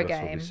horror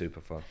game. It would be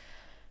super fun.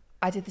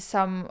 I did I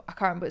can't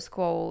remember what it's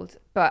called,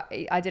 but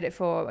I did it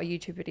for a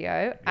YouTube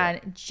video, and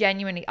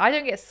genuinely, I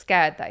don't get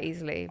scared that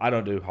easily. I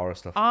don't do horror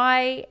stuff.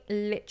 I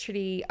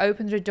literally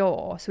opened a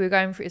door. So we were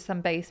going through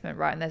some basement,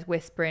 right? And there's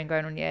whispering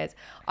going on in the ears.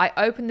 I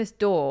opened this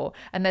door,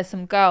 and there's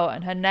some girl,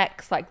 and her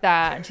neck's like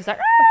that, and she's like,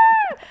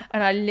 "Ah!"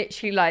 And I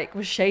literally like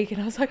was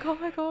shaking. I was like, oh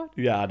my god.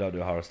 Yeah, I don't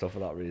do horror stuff for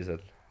that reason.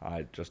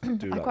 I just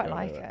do not. I quite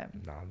like it.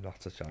 No,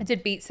 not a chance. I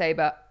did Beat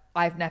Saber.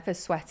 I've never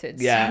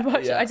sweated so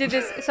much. Yeah. I did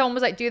this. Someone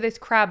was like, "Do this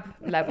crab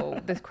level,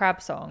 this crab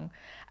song,"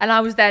 and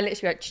I was there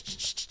literally like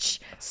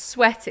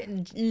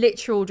sweating,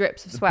 literal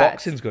drips of sweat.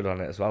 Boxing's good on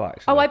it as well,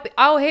 actually.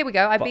 Oh, here we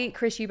go. I beat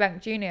Chris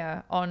Eubank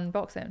Jr. on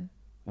boxing.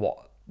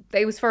 What?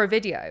 It was for a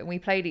video, and we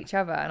played each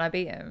other, and I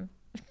beat him.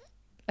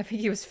 I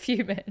think he was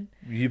fuming.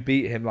 You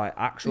beat him like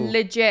actual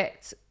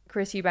legit.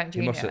 Chris Eubank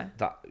Jr.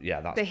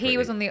 That's. But he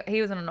was on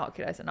an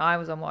Oculus and I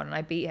was on one and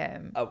I beat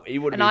him. Oh, he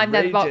would. And I've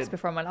never boxed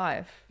before in my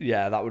life.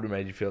 Yeah, that would have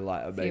made you feel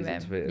like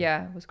amazing to beat him.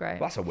 Yeah, it was great.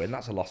 Well, that's a win.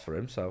 That's a loss for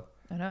him. So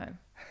I know.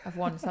 I've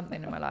won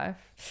something in my life.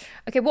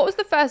 Okay, what was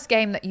the first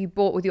game that you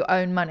bought with your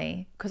own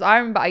money? Because I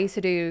remember I used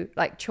to do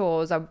like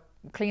chores. I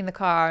clean the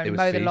car and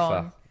mow the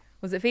lawn.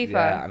 Was it FIFA?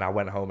 Yeah, and I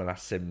went home and I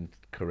simmed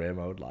career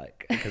mode,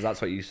 like, because that's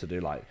what you used to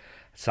do. Like,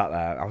 sat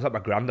there. I was at my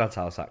granddad's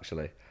house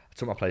actually. I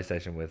took my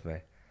PlayStation with me.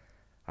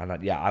 And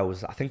what did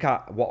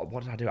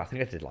I do? I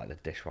think I did like the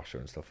dishwasher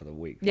and stuff for the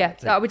week. Yeah,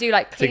 so I would do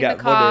like clean the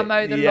car,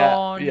 mow the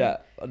lawn. Yeah,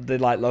 I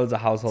did like loads of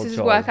household chores.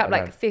 So just work out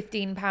like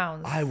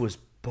 £15. I was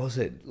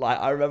buzzing. Like,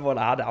 I remember when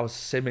I had it, I was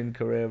simming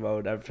career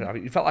mode, everything. I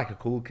mean, you felt like a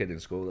cool kid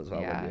in school as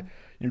well. Yeah. When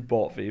you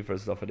bought FIFA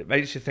and stuff, and it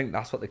makes you think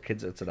that's what the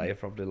kids of today are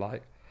probably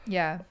like.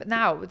 Yeah, but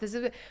now there's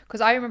because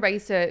I remember I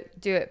used to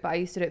do it, but I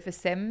used to do it for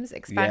Sims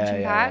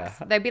expansion packs.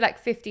 Yeah. They'd be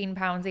like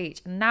 £15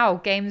 each, and now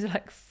games are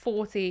like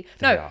 70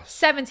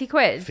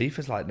 quid.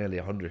 FIFA's like nearly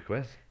 100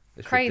 quid.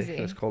 It's crazy.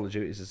 Ridiculous. Call of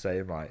Duty's the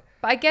same, like.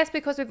 But I guess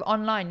because with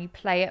online, you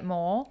play it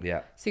more.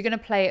 Yeah. So you're gonna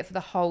play it for the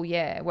whole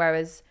year,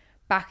 whereas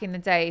back in the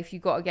day, if you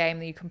got a game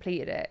that you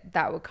completed it,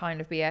 that would kind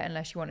of be it,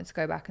 unless you wanted to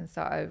go back and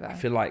start over. I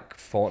feel like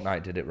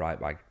Fortnite did it right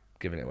by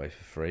giving it away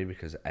for free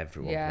because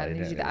everyone played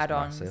it. Yeah, the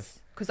add-ons.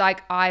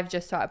 Because I've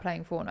just started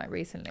playing Fortnite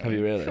recently. Have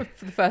you really?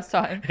 For the first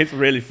time. It's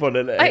really fun,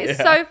 isn't it? It's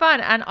so fun.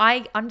 And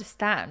I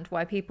understand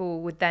why people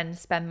would then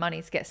spend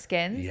money to get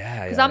skins.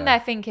 Yeah. Because I'm there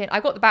thinking,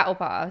 I got the battle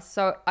pass.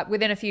 So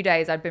within a few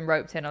days, I'd been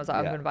roped in. I was like,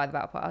 I'm going to buy the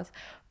battle pass.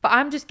 But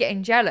I'm just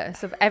getting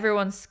jealous of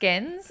everyone's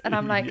skins. And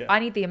I'm like, I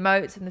need the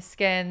emotes and the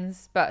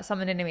skins. But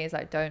something in me is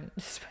like, don't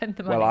spend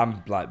the money. Well,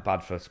 I'm like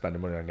bad for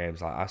spending money on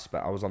games. Like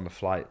I was on the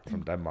flight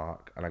from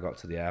Denmark and I got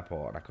to the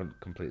airport and I couldn't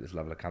complete this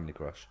level of Candy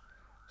Crush.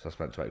 So I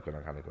spent 20 quid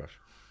on Candy Crush.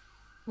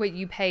 Wait,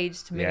 you paid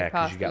to move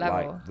past the level? Yeah,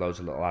 because you get like loads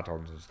of little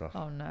add-ons and stuff.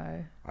 Oh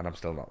no. And I'm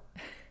still not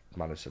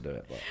managed to do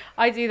it. But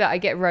I do that. I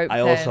get roped in.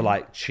 I also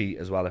like cheat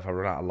as well. If I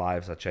run out of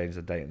lives, I change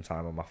the date and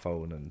time on my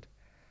phone and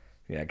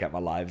get my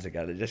lives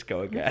again and just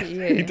go again.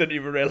 You didn't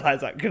even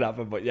realise that could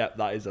happen, but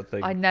that is a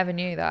thing. I never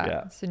knew that.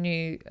 Yeah. It's a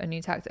new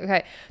tactic.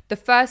 Okay, the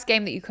first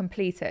game that you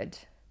completed?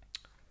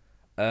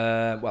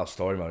 Well,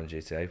 story mode in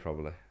GTA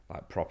probably,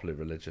 like properly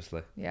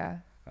religiously. Yeah.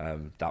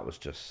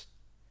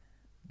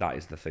 That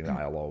is the thing that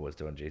I'll always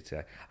do on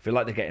GTA. I feel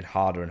like they're getting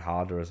harder and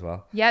harder as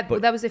well. Yeah,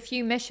 but there was a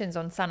few missions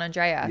on San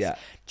Andreas. Yeah.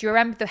 Do you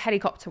remember the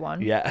helicopter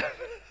one? Yeah.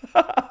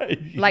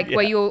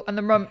 Where you're on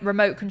the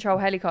remote control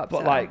helicopter.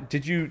 But like,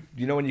 did you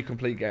know when you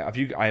complete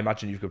game? I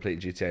imagine you've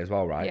completed GTA as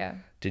well, right? Yeah.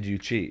 Did you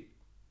cheat?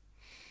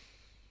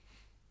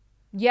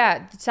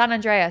 Yeah, San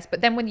Andreas.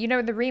 But then when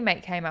the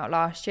remake came out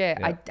last year,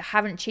 I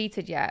haven't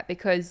cheated yet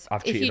because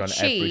I've cheated on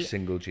every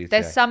single GTA.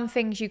 There's some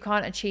things you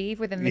can't achieve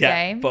within the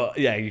game. But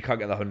you can't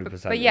get the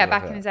 100%. But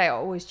back in the day, I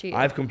always cheated.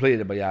 I've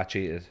completed it, but I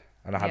cheated.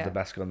 And I had the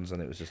best guns and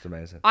it was just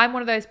amazing. I'm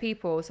one of those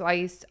people. So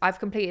I've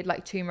completed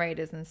like Tomb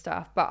Raiders and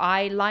stuff, but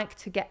I like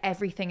to get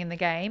everything in the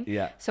game.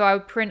 Yeah. So I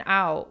would print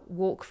out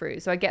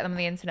walkthroughs. So I get them on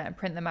the internet and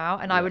print them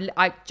out. And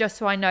I just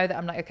so I know that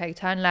I'm like, okay,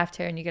 turn left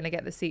here and you're going to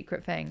get the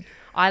secret thing.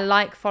 I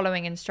like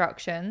following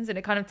instructions and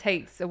it kind of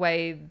takes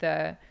away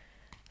the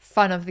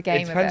fun of the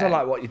game. It depends on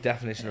like what your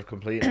definition of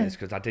completing is,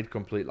 because I did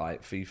complete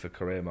like FIFA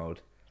career mode.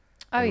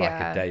 In like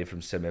a day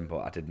from simming, but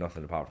I did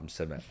nothing apart from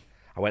simming.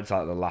 I went to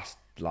like the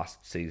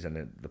last season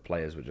and the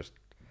players were just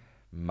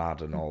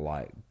mad and all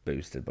like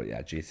boosted. But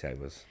yeah, GTA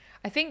was.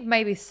 I think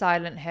maybe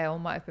Silent Hill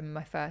might have been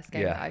my first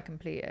game that I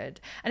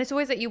completed. And it's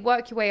always like you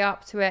work your way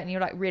up to it and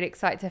you're like really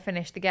excited to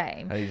finish the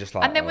game. And you're just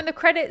like, and then when the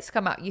credits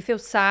come up, you feel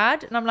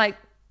sad. And I'm like,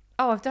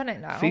 oh, I've done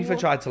it now. FIFA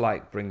tried to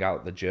like bring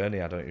out the Journey.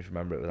 I don't know if you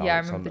remember it. With yeah,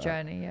 Alex I remember on the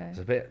there. Journey, yeah. It's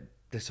a bit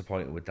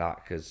disappointed with that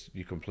because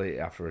you complete it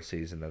after a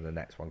season and the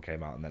next one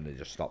came out and then they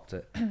just stopped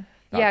it.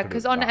 Yeah,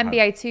 because on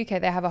NBA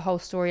 2K, they have a whole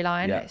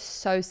storyline. Yeah. It's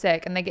so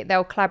sick. And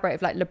they'll collaborate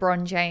with like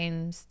LeBron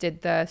James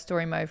did the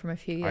story mode from a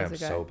few years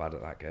ago. I am so bad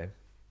at that game.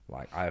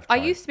 Like I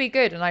used to be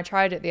good, and I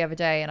tried it the other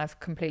day, and I've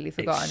completely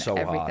forgotten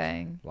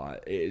everything. Hard.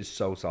 Like it is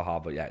so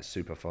hard, but yeah, it's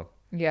super fun.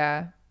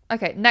 Yeah.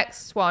 Okay.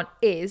 Next one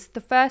is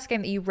the first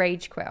game that you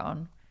rage quit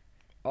on.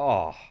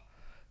 Oh,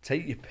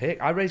 take your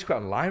pick. I rage quit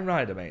on Line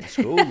Rider, mate, in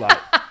school. Like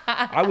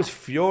I was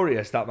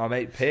furious that my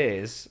mate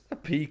Piers,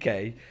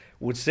 PK,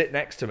 would sit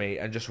next to me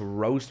and just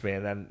roast me,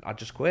 and then I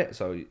just quit.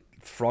 So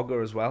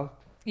Frogger as well.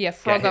 Yeah,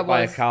 Frogger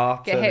was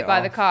get hit by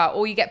the car,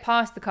 or you get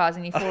past the cars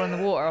and you fall in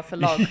the water off a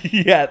log.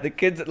 Yeah, the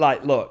kids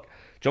like, look,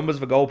 jumpers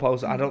for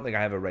goalposts. I don't think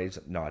I ever raised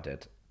it. No, I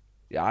did.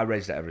 Yeah, I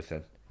raised at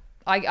everything.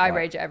 I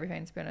rage at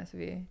everything, to be honest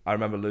with you. I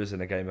remember losing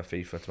a game of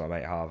FIFA to my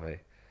mate Harvey.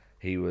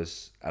 He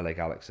was LA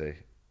Galaxy.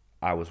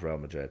 I was Real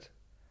Madrid.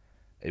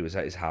 It was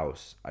at his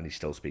house, and he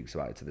still speaks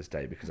about it to this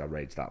day because I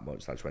raged that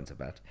much. So I just went to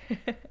bed,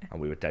 and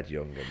we were dead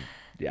young. And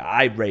yeah,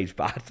 I raged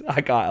bad.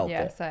 I can't help it.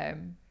 Yeah,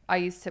 same. I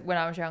used to, when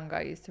I was younger,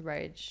 I used to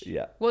rage.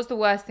 Yeah. What's the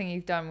worst thing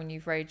you've done when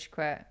you've rage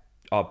quit?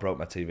 Oh, I broke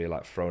my TV,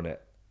 like thrown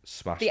it,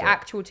 smashed it. The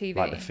actual TV?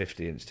 Like the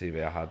 50-inch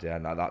TV I had, yeah.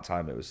 And at that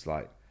time, it was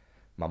like,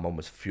 my mum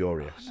was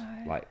furious. Oh,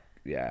 no. Like,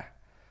 yeah,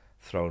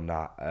 thrown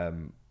that.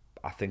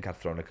 I think I'd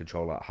thrown a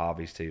controller at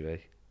Harvey's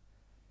TV.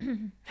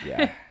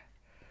 Yeah.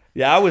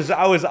 Yeah,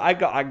 I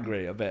got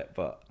angry a bit,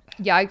 but...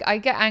 Yeah, I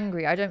get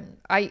angry.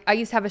 I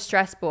used to have a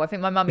stress ball. I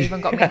think my mum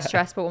even got me a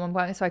stress ball at one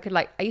point, so I could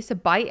like, I used to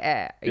bite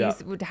it.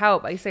 It would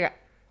help. I used to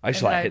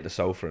like hit the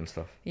sofa and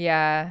stuff.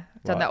 Yeah,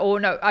 done that.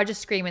 Or no, I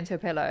just scream into a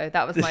pillow.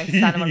 That was my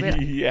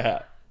stand.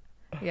 Yeah.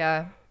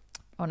 Yeah.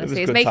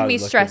 Honestly, it's making me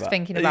stressed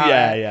thinking about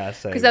it. Yeah.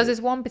 Because there was this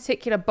one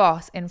particular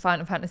boss in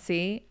Final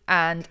Fantasy,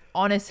 and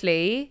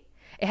honestly,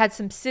 it had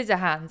some scissor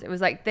hands. It was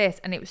like this,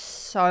 and it was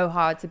so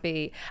hard to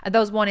beat. And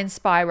there was one in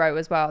Spyro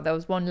as well. There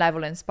was one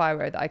level in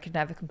Spyro that I could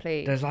never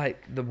complete. There's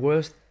like, the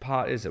worst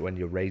part is that when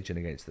you're raging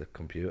against the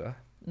computer,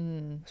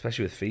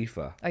 especially with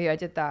FIFA. Oh yeah, I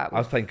did that. I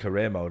was playing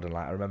career mode, and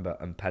like I remember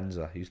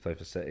Mpenza, he used to play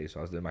for City, so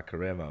I was doing my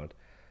career mode,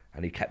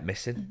 and he kept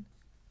missing.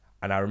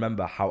 And I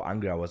remember how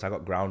angry I was. I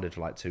got grounded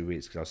for like 2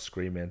 weeks because I was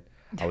screaming.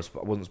 I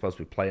wasn't supposed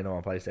to be playing on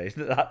my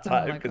PlayStation at that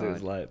time because it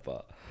was late,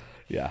 but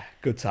yeah,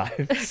 good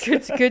times.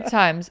 good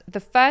times. The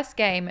first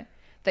game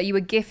that you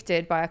were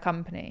gifted by a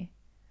company.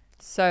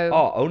 So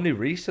only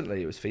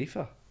recently it was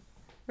FIFA.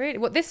 Really?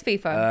 What, this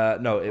FIFA?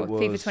 No, it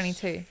was FIFA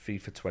 22.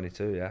 FIFA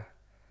 22, yeah.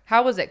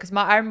 How was it? Because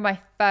I remember my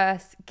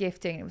first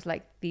gifting. It was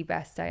like the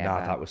best day ever.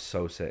 Nah, that was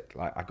so sick.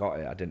 Like I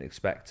got it, I didn't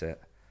expect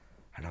it,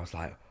 and I was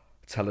like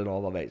telling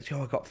all my mates,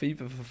 "Yo, I got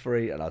FIFA for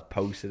free," and I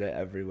posted it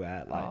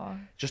everywhere. Like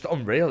just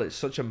unreal. It's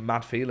such a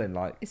mad feeling.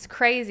 Like it's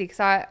crazy because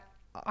I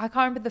can't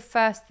remember the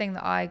first thing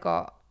that I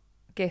got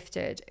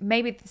gifted.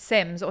 Maybe The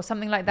Sims or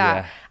something like that.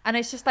 Yeah. And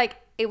it's just like,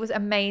 it was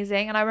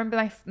amazing. And I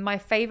remember my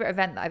favorite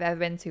event that I've ever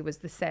been to was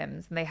The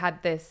Sims, and they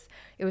had this,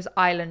 it was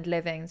island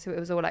living, so it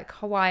was all like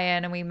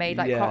Hawaiian, and we made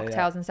like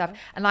cocktails and stuff,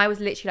 and I was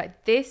literally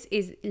like, this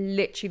is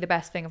literally the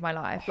best thing of my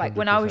life. 100%. Like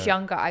when I was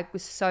younger, I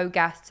was so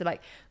gassed to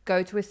like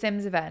go to a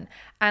Sims event,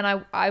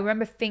 and I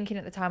remember thinking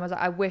at the time, I was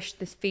like, I wish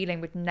this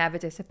feeling would never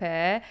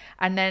disappear.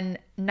 And then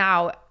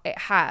now it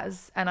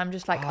has, and I'm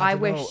just like, I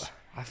wish.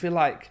 I feel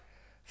like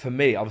for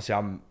me,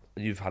 obviously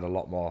you've had a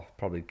lot more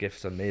probably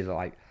gifts than me, that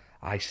like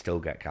I still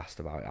get gassed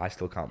about it. I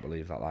still can't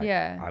believe that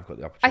I've got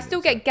the opportunity. I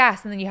still get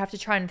gassed, and then you have to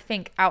try and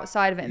think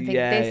outside of it and think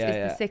this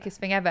is the sickest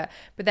thing ever.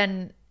 But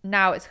then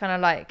now it's kind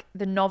of like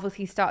the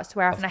novelty starts to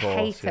wear off, and I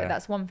hate it.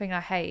 That's one thing I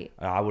hate.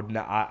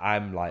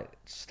 I'm like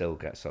still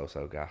get so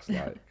gassed.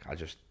 Like I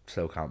just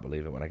still can't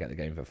believe it when I get the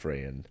game for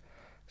free, and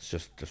it's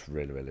just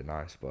really, really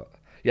nice. But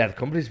yeah, the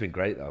company's been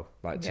great though.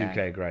 Like 2K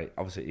are great.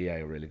 Obviously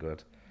EA are really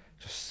good.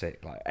 Just sick.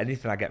 Like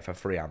anything I get for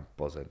free, I'm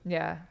buzzing.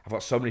 Yeah. I've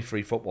got so many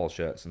free football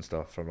shirts and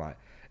stuff from like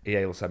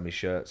EA will send me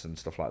shirts and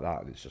stuff like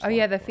that. And it's just the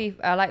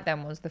FIFA. I like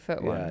them ones, the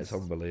foot ones. Yeah, it's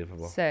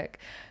unbelievable. Sick.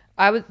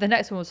 The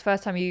next one was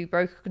first time you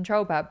broke a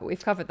control pad, but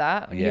we've covered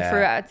that. You threw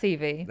it at a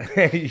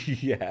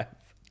TV. Yeah.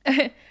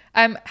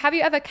 Have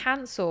you ever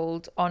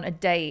cancelled on a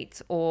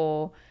date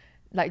or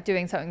like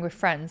doing something with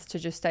friends to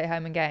just stay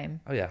home and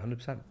game? Oh yeah,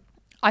 100%.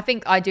 I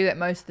think I do it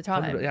most of the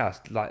time. Yeah,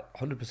 like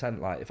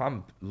 100%. Like if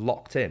I'm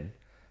locked in.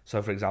 So,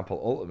 for example,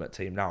 Ultimate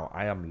Team now,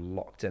 I am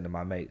locked in, and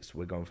my mates,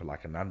 we're going for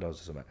like a Nando's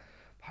or something.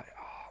 Like,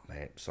 oh,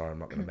 mate, sorry, I'm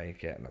not going to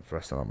make it. And the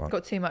rest of them,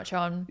 got too much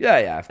on.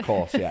 Yeah, of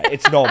course, yeah.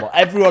 It's normal.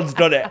 Everyone's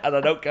done it, and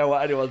I don't care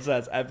what anyone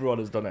says. Everyone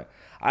has done it.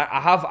 I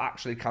have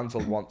actually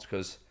cancelled once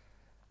because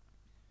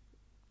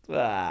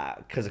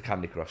of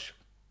Candy Crush.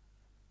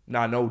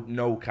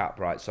 No cap,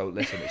 right? So,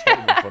 listen, it's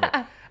not even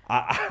funny.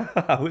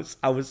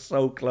 I was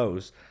so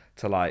close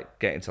to like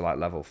getting to like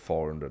level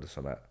 400 or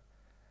something.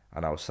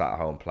 and I was sat at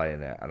home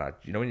playing it, and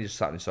you know when you just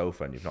sat on your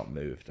sofa and you've not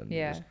moved, and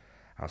Yeah.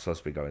 I was supposed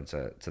to be going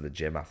to the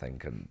gym, I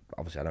think, and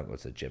obviously I don't go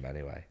to the gym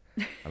anyway,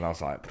 and I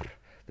was like,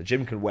 the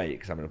gym can wait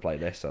because I'm going to play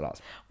this, so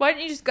that's... Why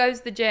don't you just go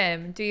to the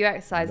gym, do your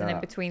exercise, and in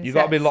between you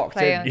sets, got to be locked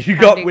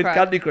in. With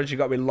Candy Crush, you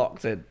got to be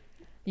locked in.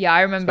 Yeah,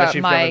 I remember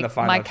my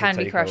final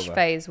Candy Crush takeover.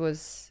 phase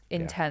was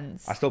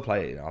intense. I still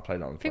play it, you know. I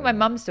played it on the I think my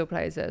mum still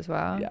plays it as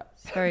well. Yeah.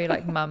 It's very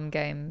like mum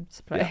game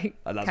to play.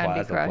 And that's Candy why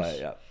I still Crush. play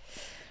it, yeah.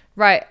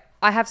 Right,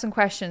 I have some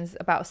questions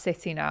about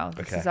City now.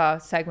 This is our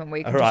segment where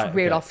you can just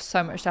reel off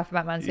so much stuff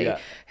about Man City.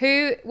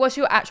 Yeah. What's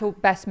your actual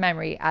best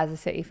memory as a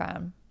City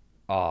fan?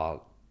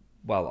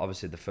 Well,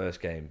 obviously the first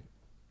game,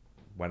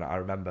 when I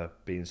remember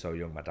being so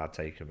young, my dad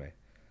taking me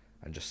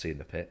and just seeing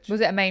the pitch.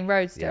 Was it a main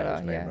road still? Yeah, it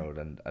was main road,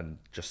 and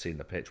just seeing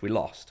the pitch. We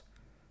lost,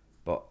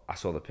 but I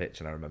saw the pitch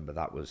and I remember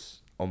that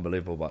was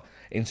unbelievable. But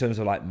in terms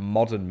of like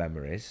modern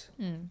memories,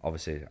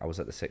 obviously I was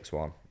at the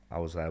 6-1. I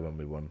was there when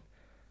we won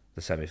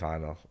the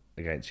semi-final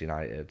against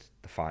United,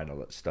 the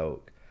final at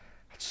Stoke.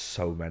 I had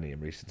so many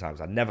in recent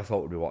times. I never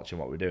thought we'd be watching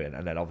what we're doing,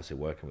 and then obviously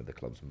working with the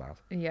club's mad.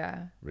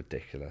 Yeah.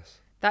 Ridiculous.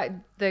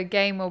 The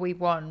game where we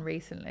won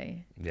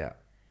recently. Yeah.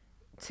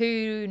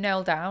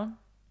 2-0 down,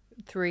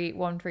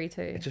 3-1-3-2.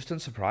 It just doesn't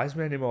surprise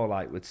me anymore.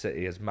 Like with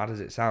City, as mad as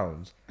it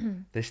sounds,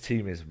 this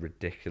team is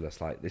ridiculous.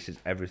 Like this is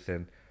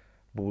everything.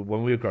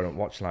 When we were growing up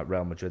watching like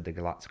Real Madrid, the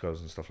Galacticos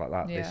and stuff like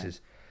that, this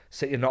is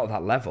City are not at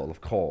that level,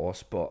 of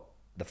course, but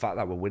the fact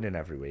that we're winning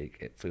every week,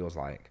 it feels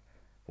like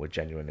we're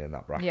genuinely in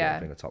that bracket of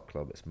being a top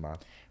club. It's mad.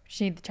 We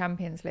just need the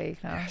Champions League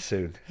now. Yeah,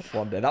 soon.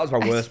 One day. That was my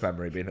worst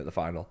memory, being at the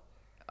final.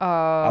 Oh.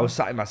 I was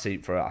sat in my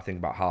seat for, I think,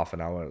 about half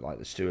an hour. Like,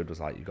 the steward was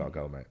like, you got to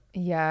go, mate.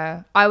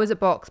 Yeah. I was at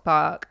Box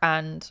Park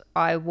and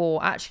I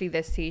wore actually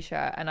this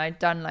t-shirt and I'd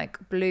done like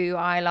blue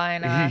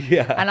eyeliner.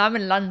 Yeah. And I'm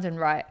in London,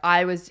 right?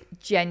 I was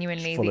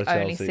genuinely Full the of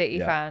only Chelsea, City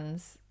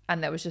fans.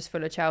 And that was just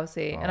full of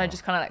Chelsea. And I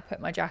just kind of like put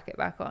my jacket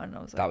back on.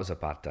 I was like, that was a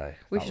bad day.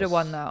 We should have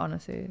won that,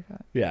 honestly.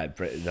 But... Yeah,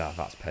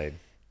 that's pain.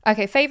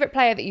 Okay, favourite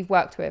player that you've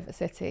worked with at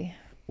City?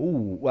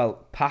 Ooh,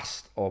 well,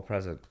 past or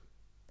present?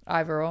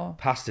 Either or.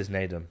 Past is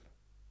Nadem.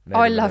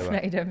 I love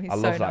Nadem. He's I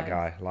love so that nice.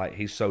 guy. Like,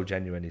 he's so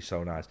genuine. He's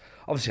so nice.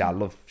 Obviously, I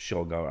love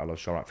Sean Go. I love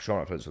Sean Wright. Sean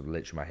Wright was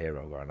literally my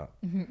hero growing up.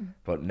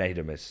 But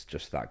Nadem is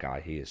just that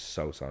guy. He is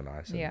so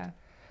nice. Yeah.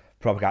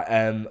 Proper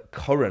guy.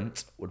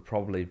 Current would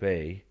probably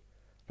be,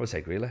 I would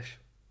say Grealish.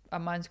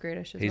 Mine's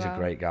Grealish as he's well. a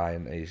great guy,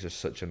 and he's just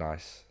such a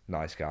nice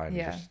guy.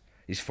 And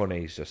he's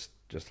funny. He's just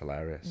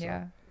hilarious. So.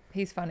 Yeah,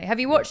 he's funny.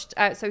 Have you watched?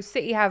 So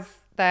City have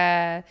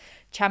their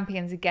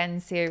Champions Again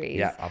series.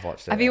 Yeah, I've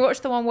watched it. Have you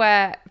watched the one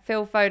where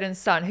Phil Foden's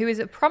son, who is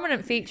a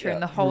prominent feature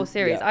in the whole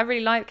series? I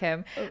really like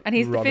him, and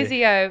he's Ronnie. the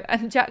physio,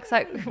 and Jack's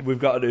like, we've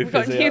got a new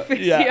physio.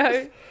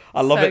 Yeah.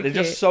 I love So it. They're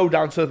cute. just so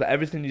down to earth.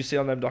 Everything you see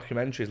on them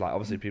documentaries, like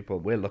obviously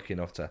we're lucky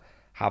enough to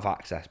have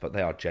access, but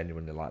they are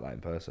genuinely like that in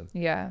person.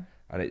 Yeah.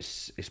 And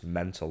it's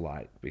mental,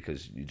 like,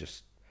 because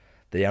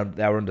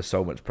they're under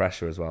so much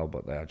pressure as well,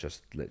 but they are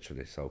just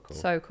literally so cool.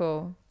 So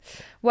cool.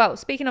 Well,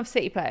 speaking of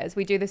City players,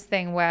 we do this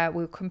thing where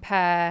we'll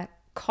compare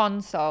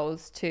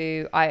consoles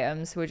to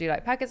items. So we'll do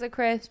like packets of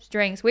crisps,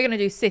 drinks. We're going to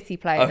do City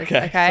players.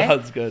 Okay.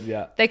 Sounds good,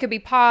 yeah. They could be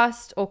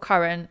past or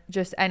current,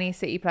 just any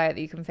City player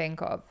that you can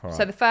think of. Right.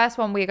 So the first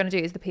one we're going to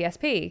do is the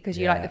PSP, because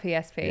you like the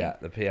PSP. Yeah,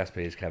 the PSP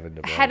is Kevin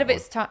De Bruyne. Ahead of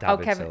its time.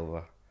 David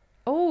Silva.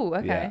 Oh,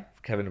 okay. Yeah,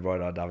 Kevin De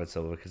Bruyne or David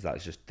Silva, because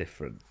that's just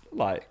different.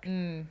 Like,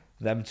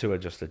 them two are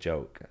just a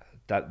joke.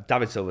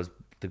 David Silva's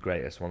the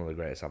greatest, one of the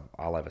greatest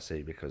I'll ever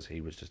see, because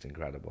he was just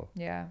incredible.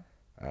 Yeah.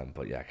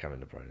 But yeah, Kevin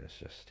De Bruyne is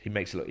just, he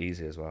makes it look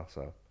easy as well.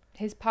 So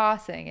his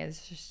passing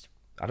is just,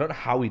 I don't know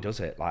how he does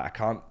it. Like, I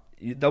can't.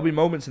 There'll be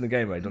moments in the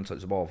game where he doesn't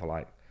touch the ball for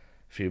like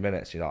a few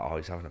minutes. You're like, oh,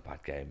 he's having a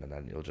bad game, and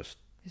then you'll just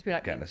be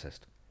like, get an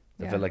assist.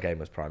 The Yeah. Villa game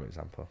was prime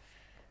example.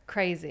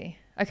 Crazy.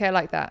 Okay, I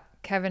like that.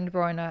 Kevin De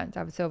Bruyne and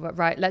David Silva.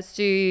 Right, let's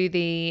do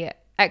the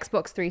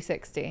Xbox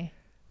 360.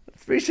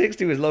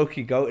 360 was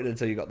low-key goated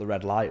until you got the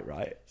red light,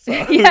 right? So,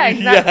 Yeah,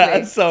 exactly.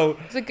 Yeah, so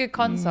It's a good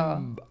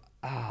console.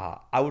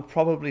 I would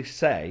probably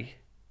say,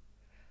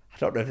 I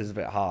don't know if this is a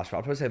bit harsh, but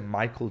I'd probably say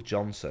Michael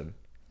Johnson,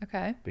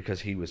 Okay.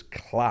 because he was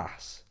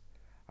class,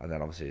 and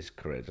then obviously his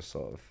career just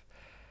sort of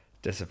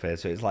disappeared.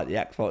 So it's like the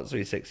Xbox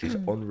 360 is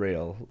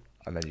unreal,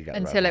 and then you get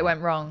the Until red it light.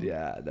 went wrong.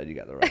 Yeah, then you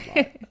get the red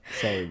light.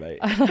 Sorry, mate.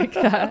 I like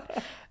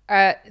that.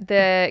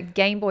 The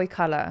Game Boy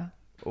Color,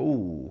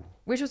 Ooh,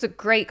 which was a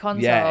great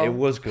console. Yeah, it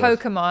was good.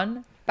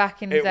 Pokemon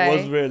back in the it day.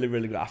 was really,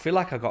 really good. I feel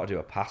like I got to do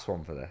a past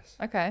one for this.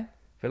 Okay. I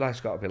feel like it's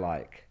got to be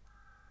like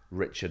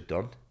Richard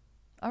Dunn,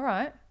 All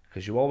right.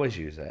 because you always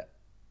use it.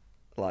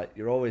 Like,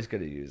 you're always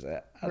going to use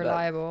it. And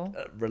Reliable.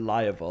 then,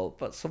 reliable,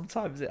 but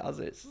sometimes it has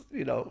its,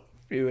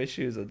 few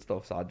issues and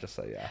stuff. So I'd just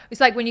say yeah.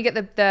 It's like when you get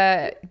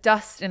the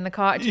dust in the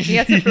cartridge, you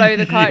have to blow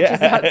the cartridge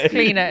out to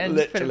clean it and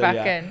just put it back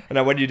in. And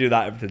then when you do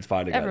that, everything's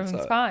fine again.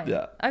 Everyone's fine.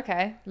 Yeah.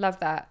 Okay, love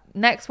that.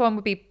 Next one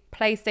would be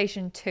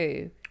PlayStation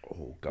 2,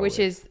 which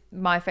is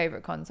my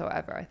favorite console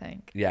ever, I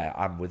think. Yeah,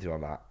 I'm with you on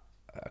that.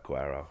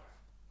 Aguero,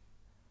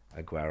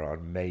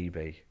 and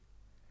maybe.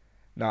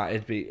 No,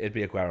 it'd be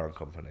Aguero and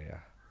company. Yeah.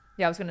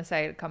 Yeah, I was going to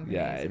say the company.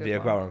 Yeah, it'd be a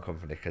grower-owned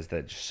company because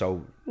they're just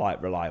so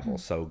like reliable,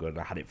 so good.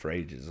 I had it for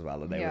ages as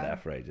well, and they were there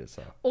for ages.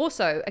 So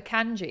also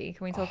Akanji,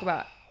 can we talk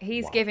about?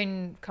 He's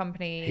giving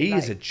company. He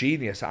is a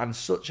genius and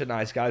such a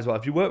nice guy as well.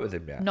 Have you worked with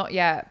him yet? Not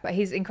yet, but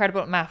he's incredible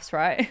at maths,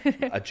 right?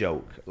 A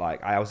joke.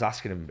 Like I was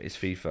asking him his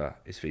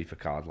FIFA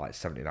card like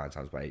 79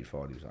 times by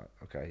 84, and he was like,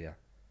 okay, yeah.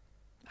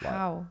 Like,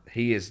 wow.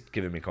 He is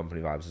giving me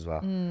company vibes as well.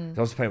 He's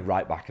also playing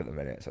right back at the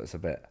minute, so it's a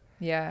bit.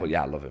 Yeah. But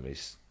yeah, I love him.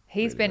 He's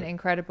really been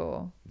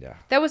incredible. Yeah.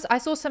 I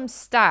saw some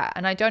stat,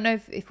 and I don't know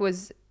if it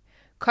was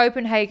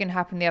Copenhagen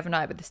happened the other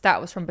night, but the stat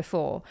was from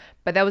before.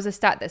 But there was a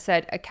stat that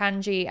said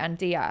Akanji and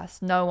Diaz,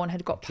 no one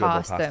had got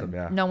past them.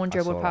 Yeah. No one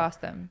dribbled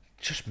past them.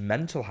 Just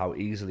mental how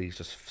easily he's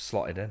just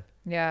slotted in.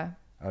 Yeah.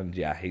 And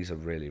yeah, he's a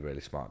really,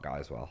 really smart guy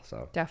as well.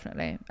 So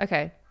definitely.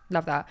 Okay,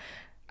 love that.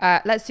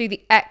 Let's do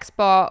the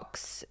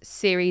Xbox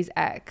Series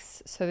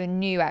X. So the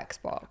new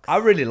Xbox. I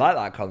really like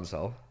that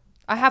console.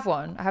 I have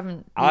one. I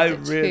haven't.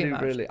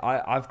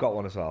 I've got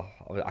one as well.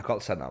 I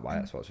got sent out by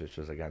Xbox, which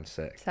was again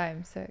sick.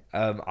 Same, sick.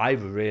 I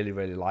really,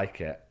 really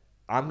like it.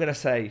 I'm gonna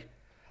say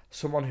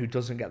someone who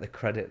doesn't get the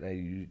credit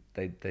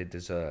they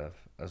deserve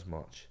as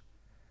much.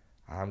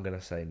 I'm gonna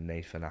say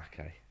Nathan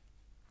Ake.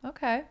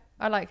 Okay,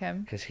 I like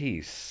him because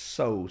he's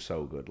so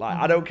good. Like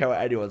I don't care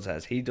what anyone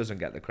says, he doesn't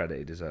get the credit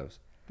he deserves.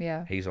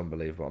 Yeah, he's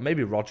unbelievable.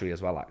 Maybe Rodri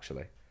as well,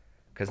 actually,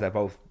 because they're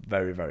both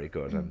very, very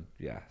good and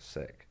yeah,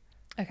 sick.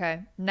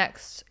 Okay,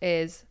 next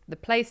is the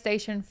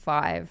PlayStation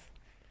 5.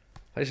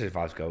 PlayStation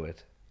 5's goated.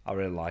 I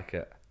really like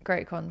it.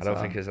 Great console. I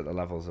don't think it's at the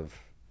levels of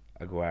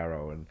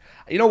Aguero. And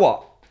you know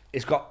what?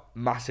 It's got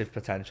massive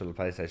potential, the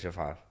PlayStation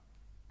 5.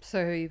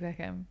 So who are you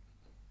picking?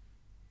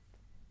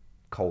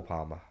 Cole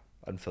Palmer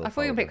and Phil Foden. I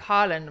thought you would pick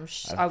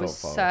Haaland. I was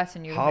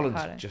certain you would pick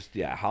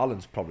Haaland.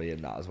 Haaland's probably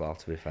in that as well,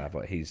 to be fair.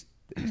 But he's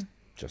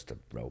just a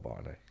robot,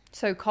 isn't he?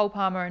 So Cole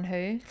Palmer and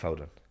who?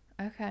 Foden.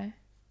 Okay.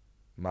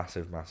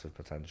 Massive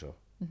potential.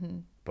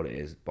 But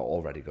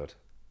already good.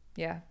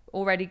 Yeah,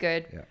 already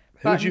good. Yeah.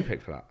 Who would you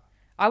pick for that?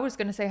 I was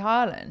going to say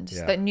Haaland,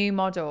 just that new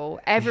model.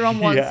 Everyone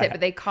wants it,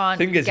 but they can't.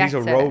 Thing is, he's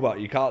a robot.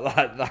 You can't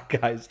like that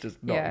guy's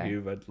just not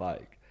human.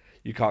 Like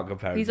you can't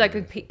compare. He's like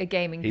a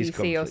gaming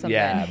PC or something.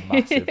 Yeah,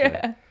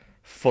 massively.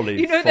 Fully.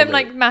 You know them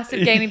like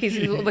massive gaming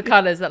PCs with all the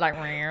colours that like.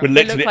 With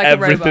literally like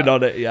everything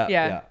on it.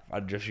 Yeah.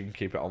 And just you can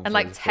keep it on. And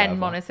like 10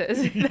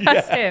 monitors.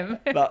 That's him.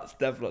 That's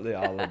definitely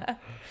Haaland.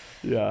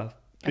 Yeah.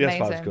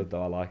 PS5 is good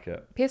though. I like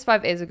it.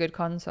 PS5 is a good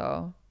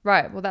console.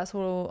 Right. Well, that's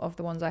all of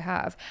the ones I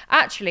have.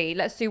 Actually,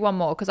 let's do one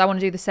more because I want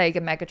to do the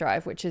Sega Mega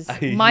Drive, which is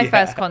my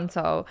first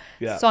console.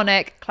 Yeah.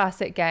 Sonic,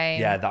 classic game.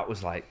 Yeah, that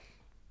was like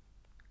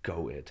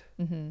goated.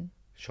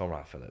 Sean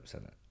Wright Phillips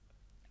in it.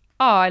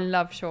 Oh, I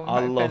love Sean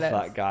Wright Phillips. I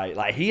love that guy.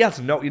 Like he has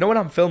no. You know when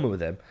I'm filming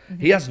with him,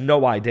 he has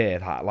no idea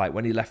that like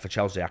when he left for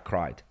Chelsea, I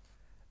cried.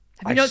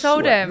 Have you not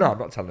told him? No, I'm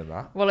not telling him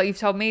that. Well, like, you've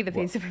told me the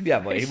piece of information.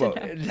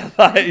 Yeah,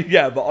 but he won't.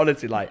 Yeah, but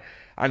honestly, like.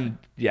 And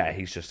yeah,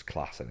 he's just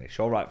class, isn't he?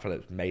 Sean Wright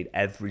Phillips made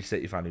every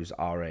City fan who's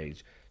our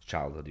age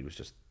childhood. He was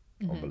just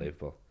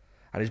unbelievable.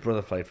 And his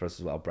brother played for us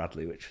as well,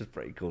 Bradley, which was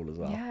pretty cool as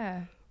well.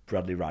 Yeah.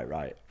 Bradley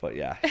Wright. But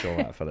yeah, Sean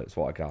Wright Phillips,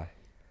 what a guy.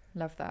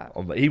 Love that.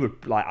 He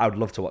would like. I would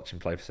love to watch him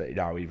play for City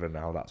now, even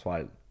now. That's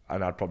why.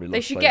 And I'd probably love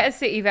they should get a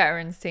City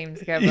veterans team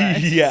together.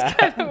 Yeah.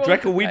 Do you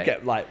reckon we'd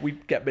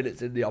get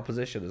minutes in the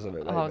opposition or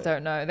something? Oh, I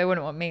don't know. They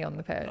wouldn't want me on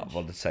the pitch. I'm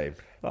on the same.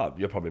 Oh,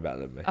 you're probably better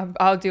than me.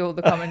 I'll do all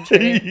the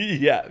commentary.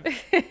 Yeah.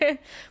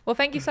 Well,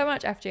 thank you so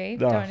much, FG.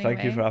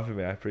 Thank you for having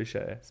me. I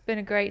appreciate it. It's been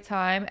a great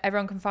time.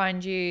 Everyone can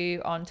find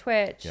you on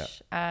Twitch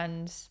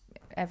and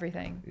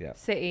everything. Yeah.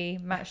 City,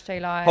 Matchday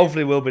Live.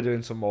 Hopefully we'll be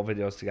doing some more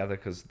videos together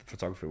because the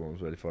photography one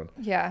was really fun.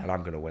 Yeah. And I'm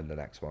going to win the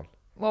next one.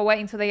 Well,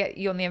 wait until they get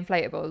you on the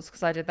inflatables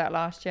because I did that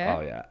last year.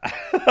 Oh, yeah.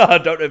 I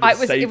don't know if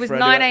it's safe. It was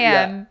 9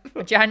 a.m.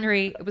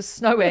 January. It was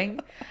snowing.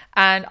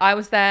 And I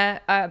was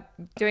there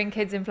doing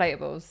kids'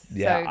 inflatables.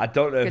 Yeah, so I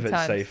don't know if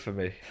it's safe for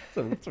me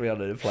to be on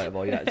an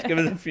inflatable yet. Just give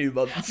us a few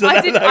months.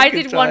 I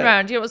did one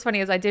round. You know what's funny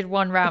is I did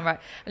one round, right?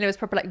 And it was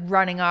proper like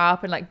running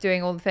up and like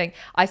doing all the thing.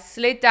 I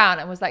slid down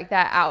and was like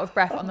there out of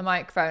breath on the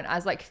microphone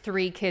as like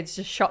 3 kids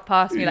just shot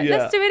past me like,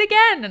 let's do it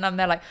again. And I'm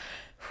there like...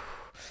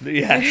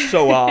 Yeah, it's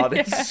so hard.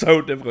 It's so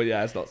difficult.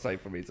 Yeah, it's not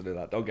safe for me to do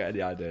that. Don't get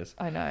any ideas.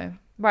 I know.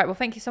 Right, well,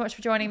 thank you so much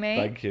for joining me.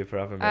 Thank you for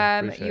having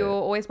me. You're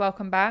always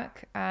welcome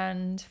back.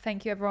 And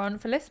thank you, everyone,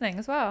 for listening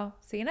as well.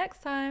 See you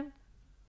next time.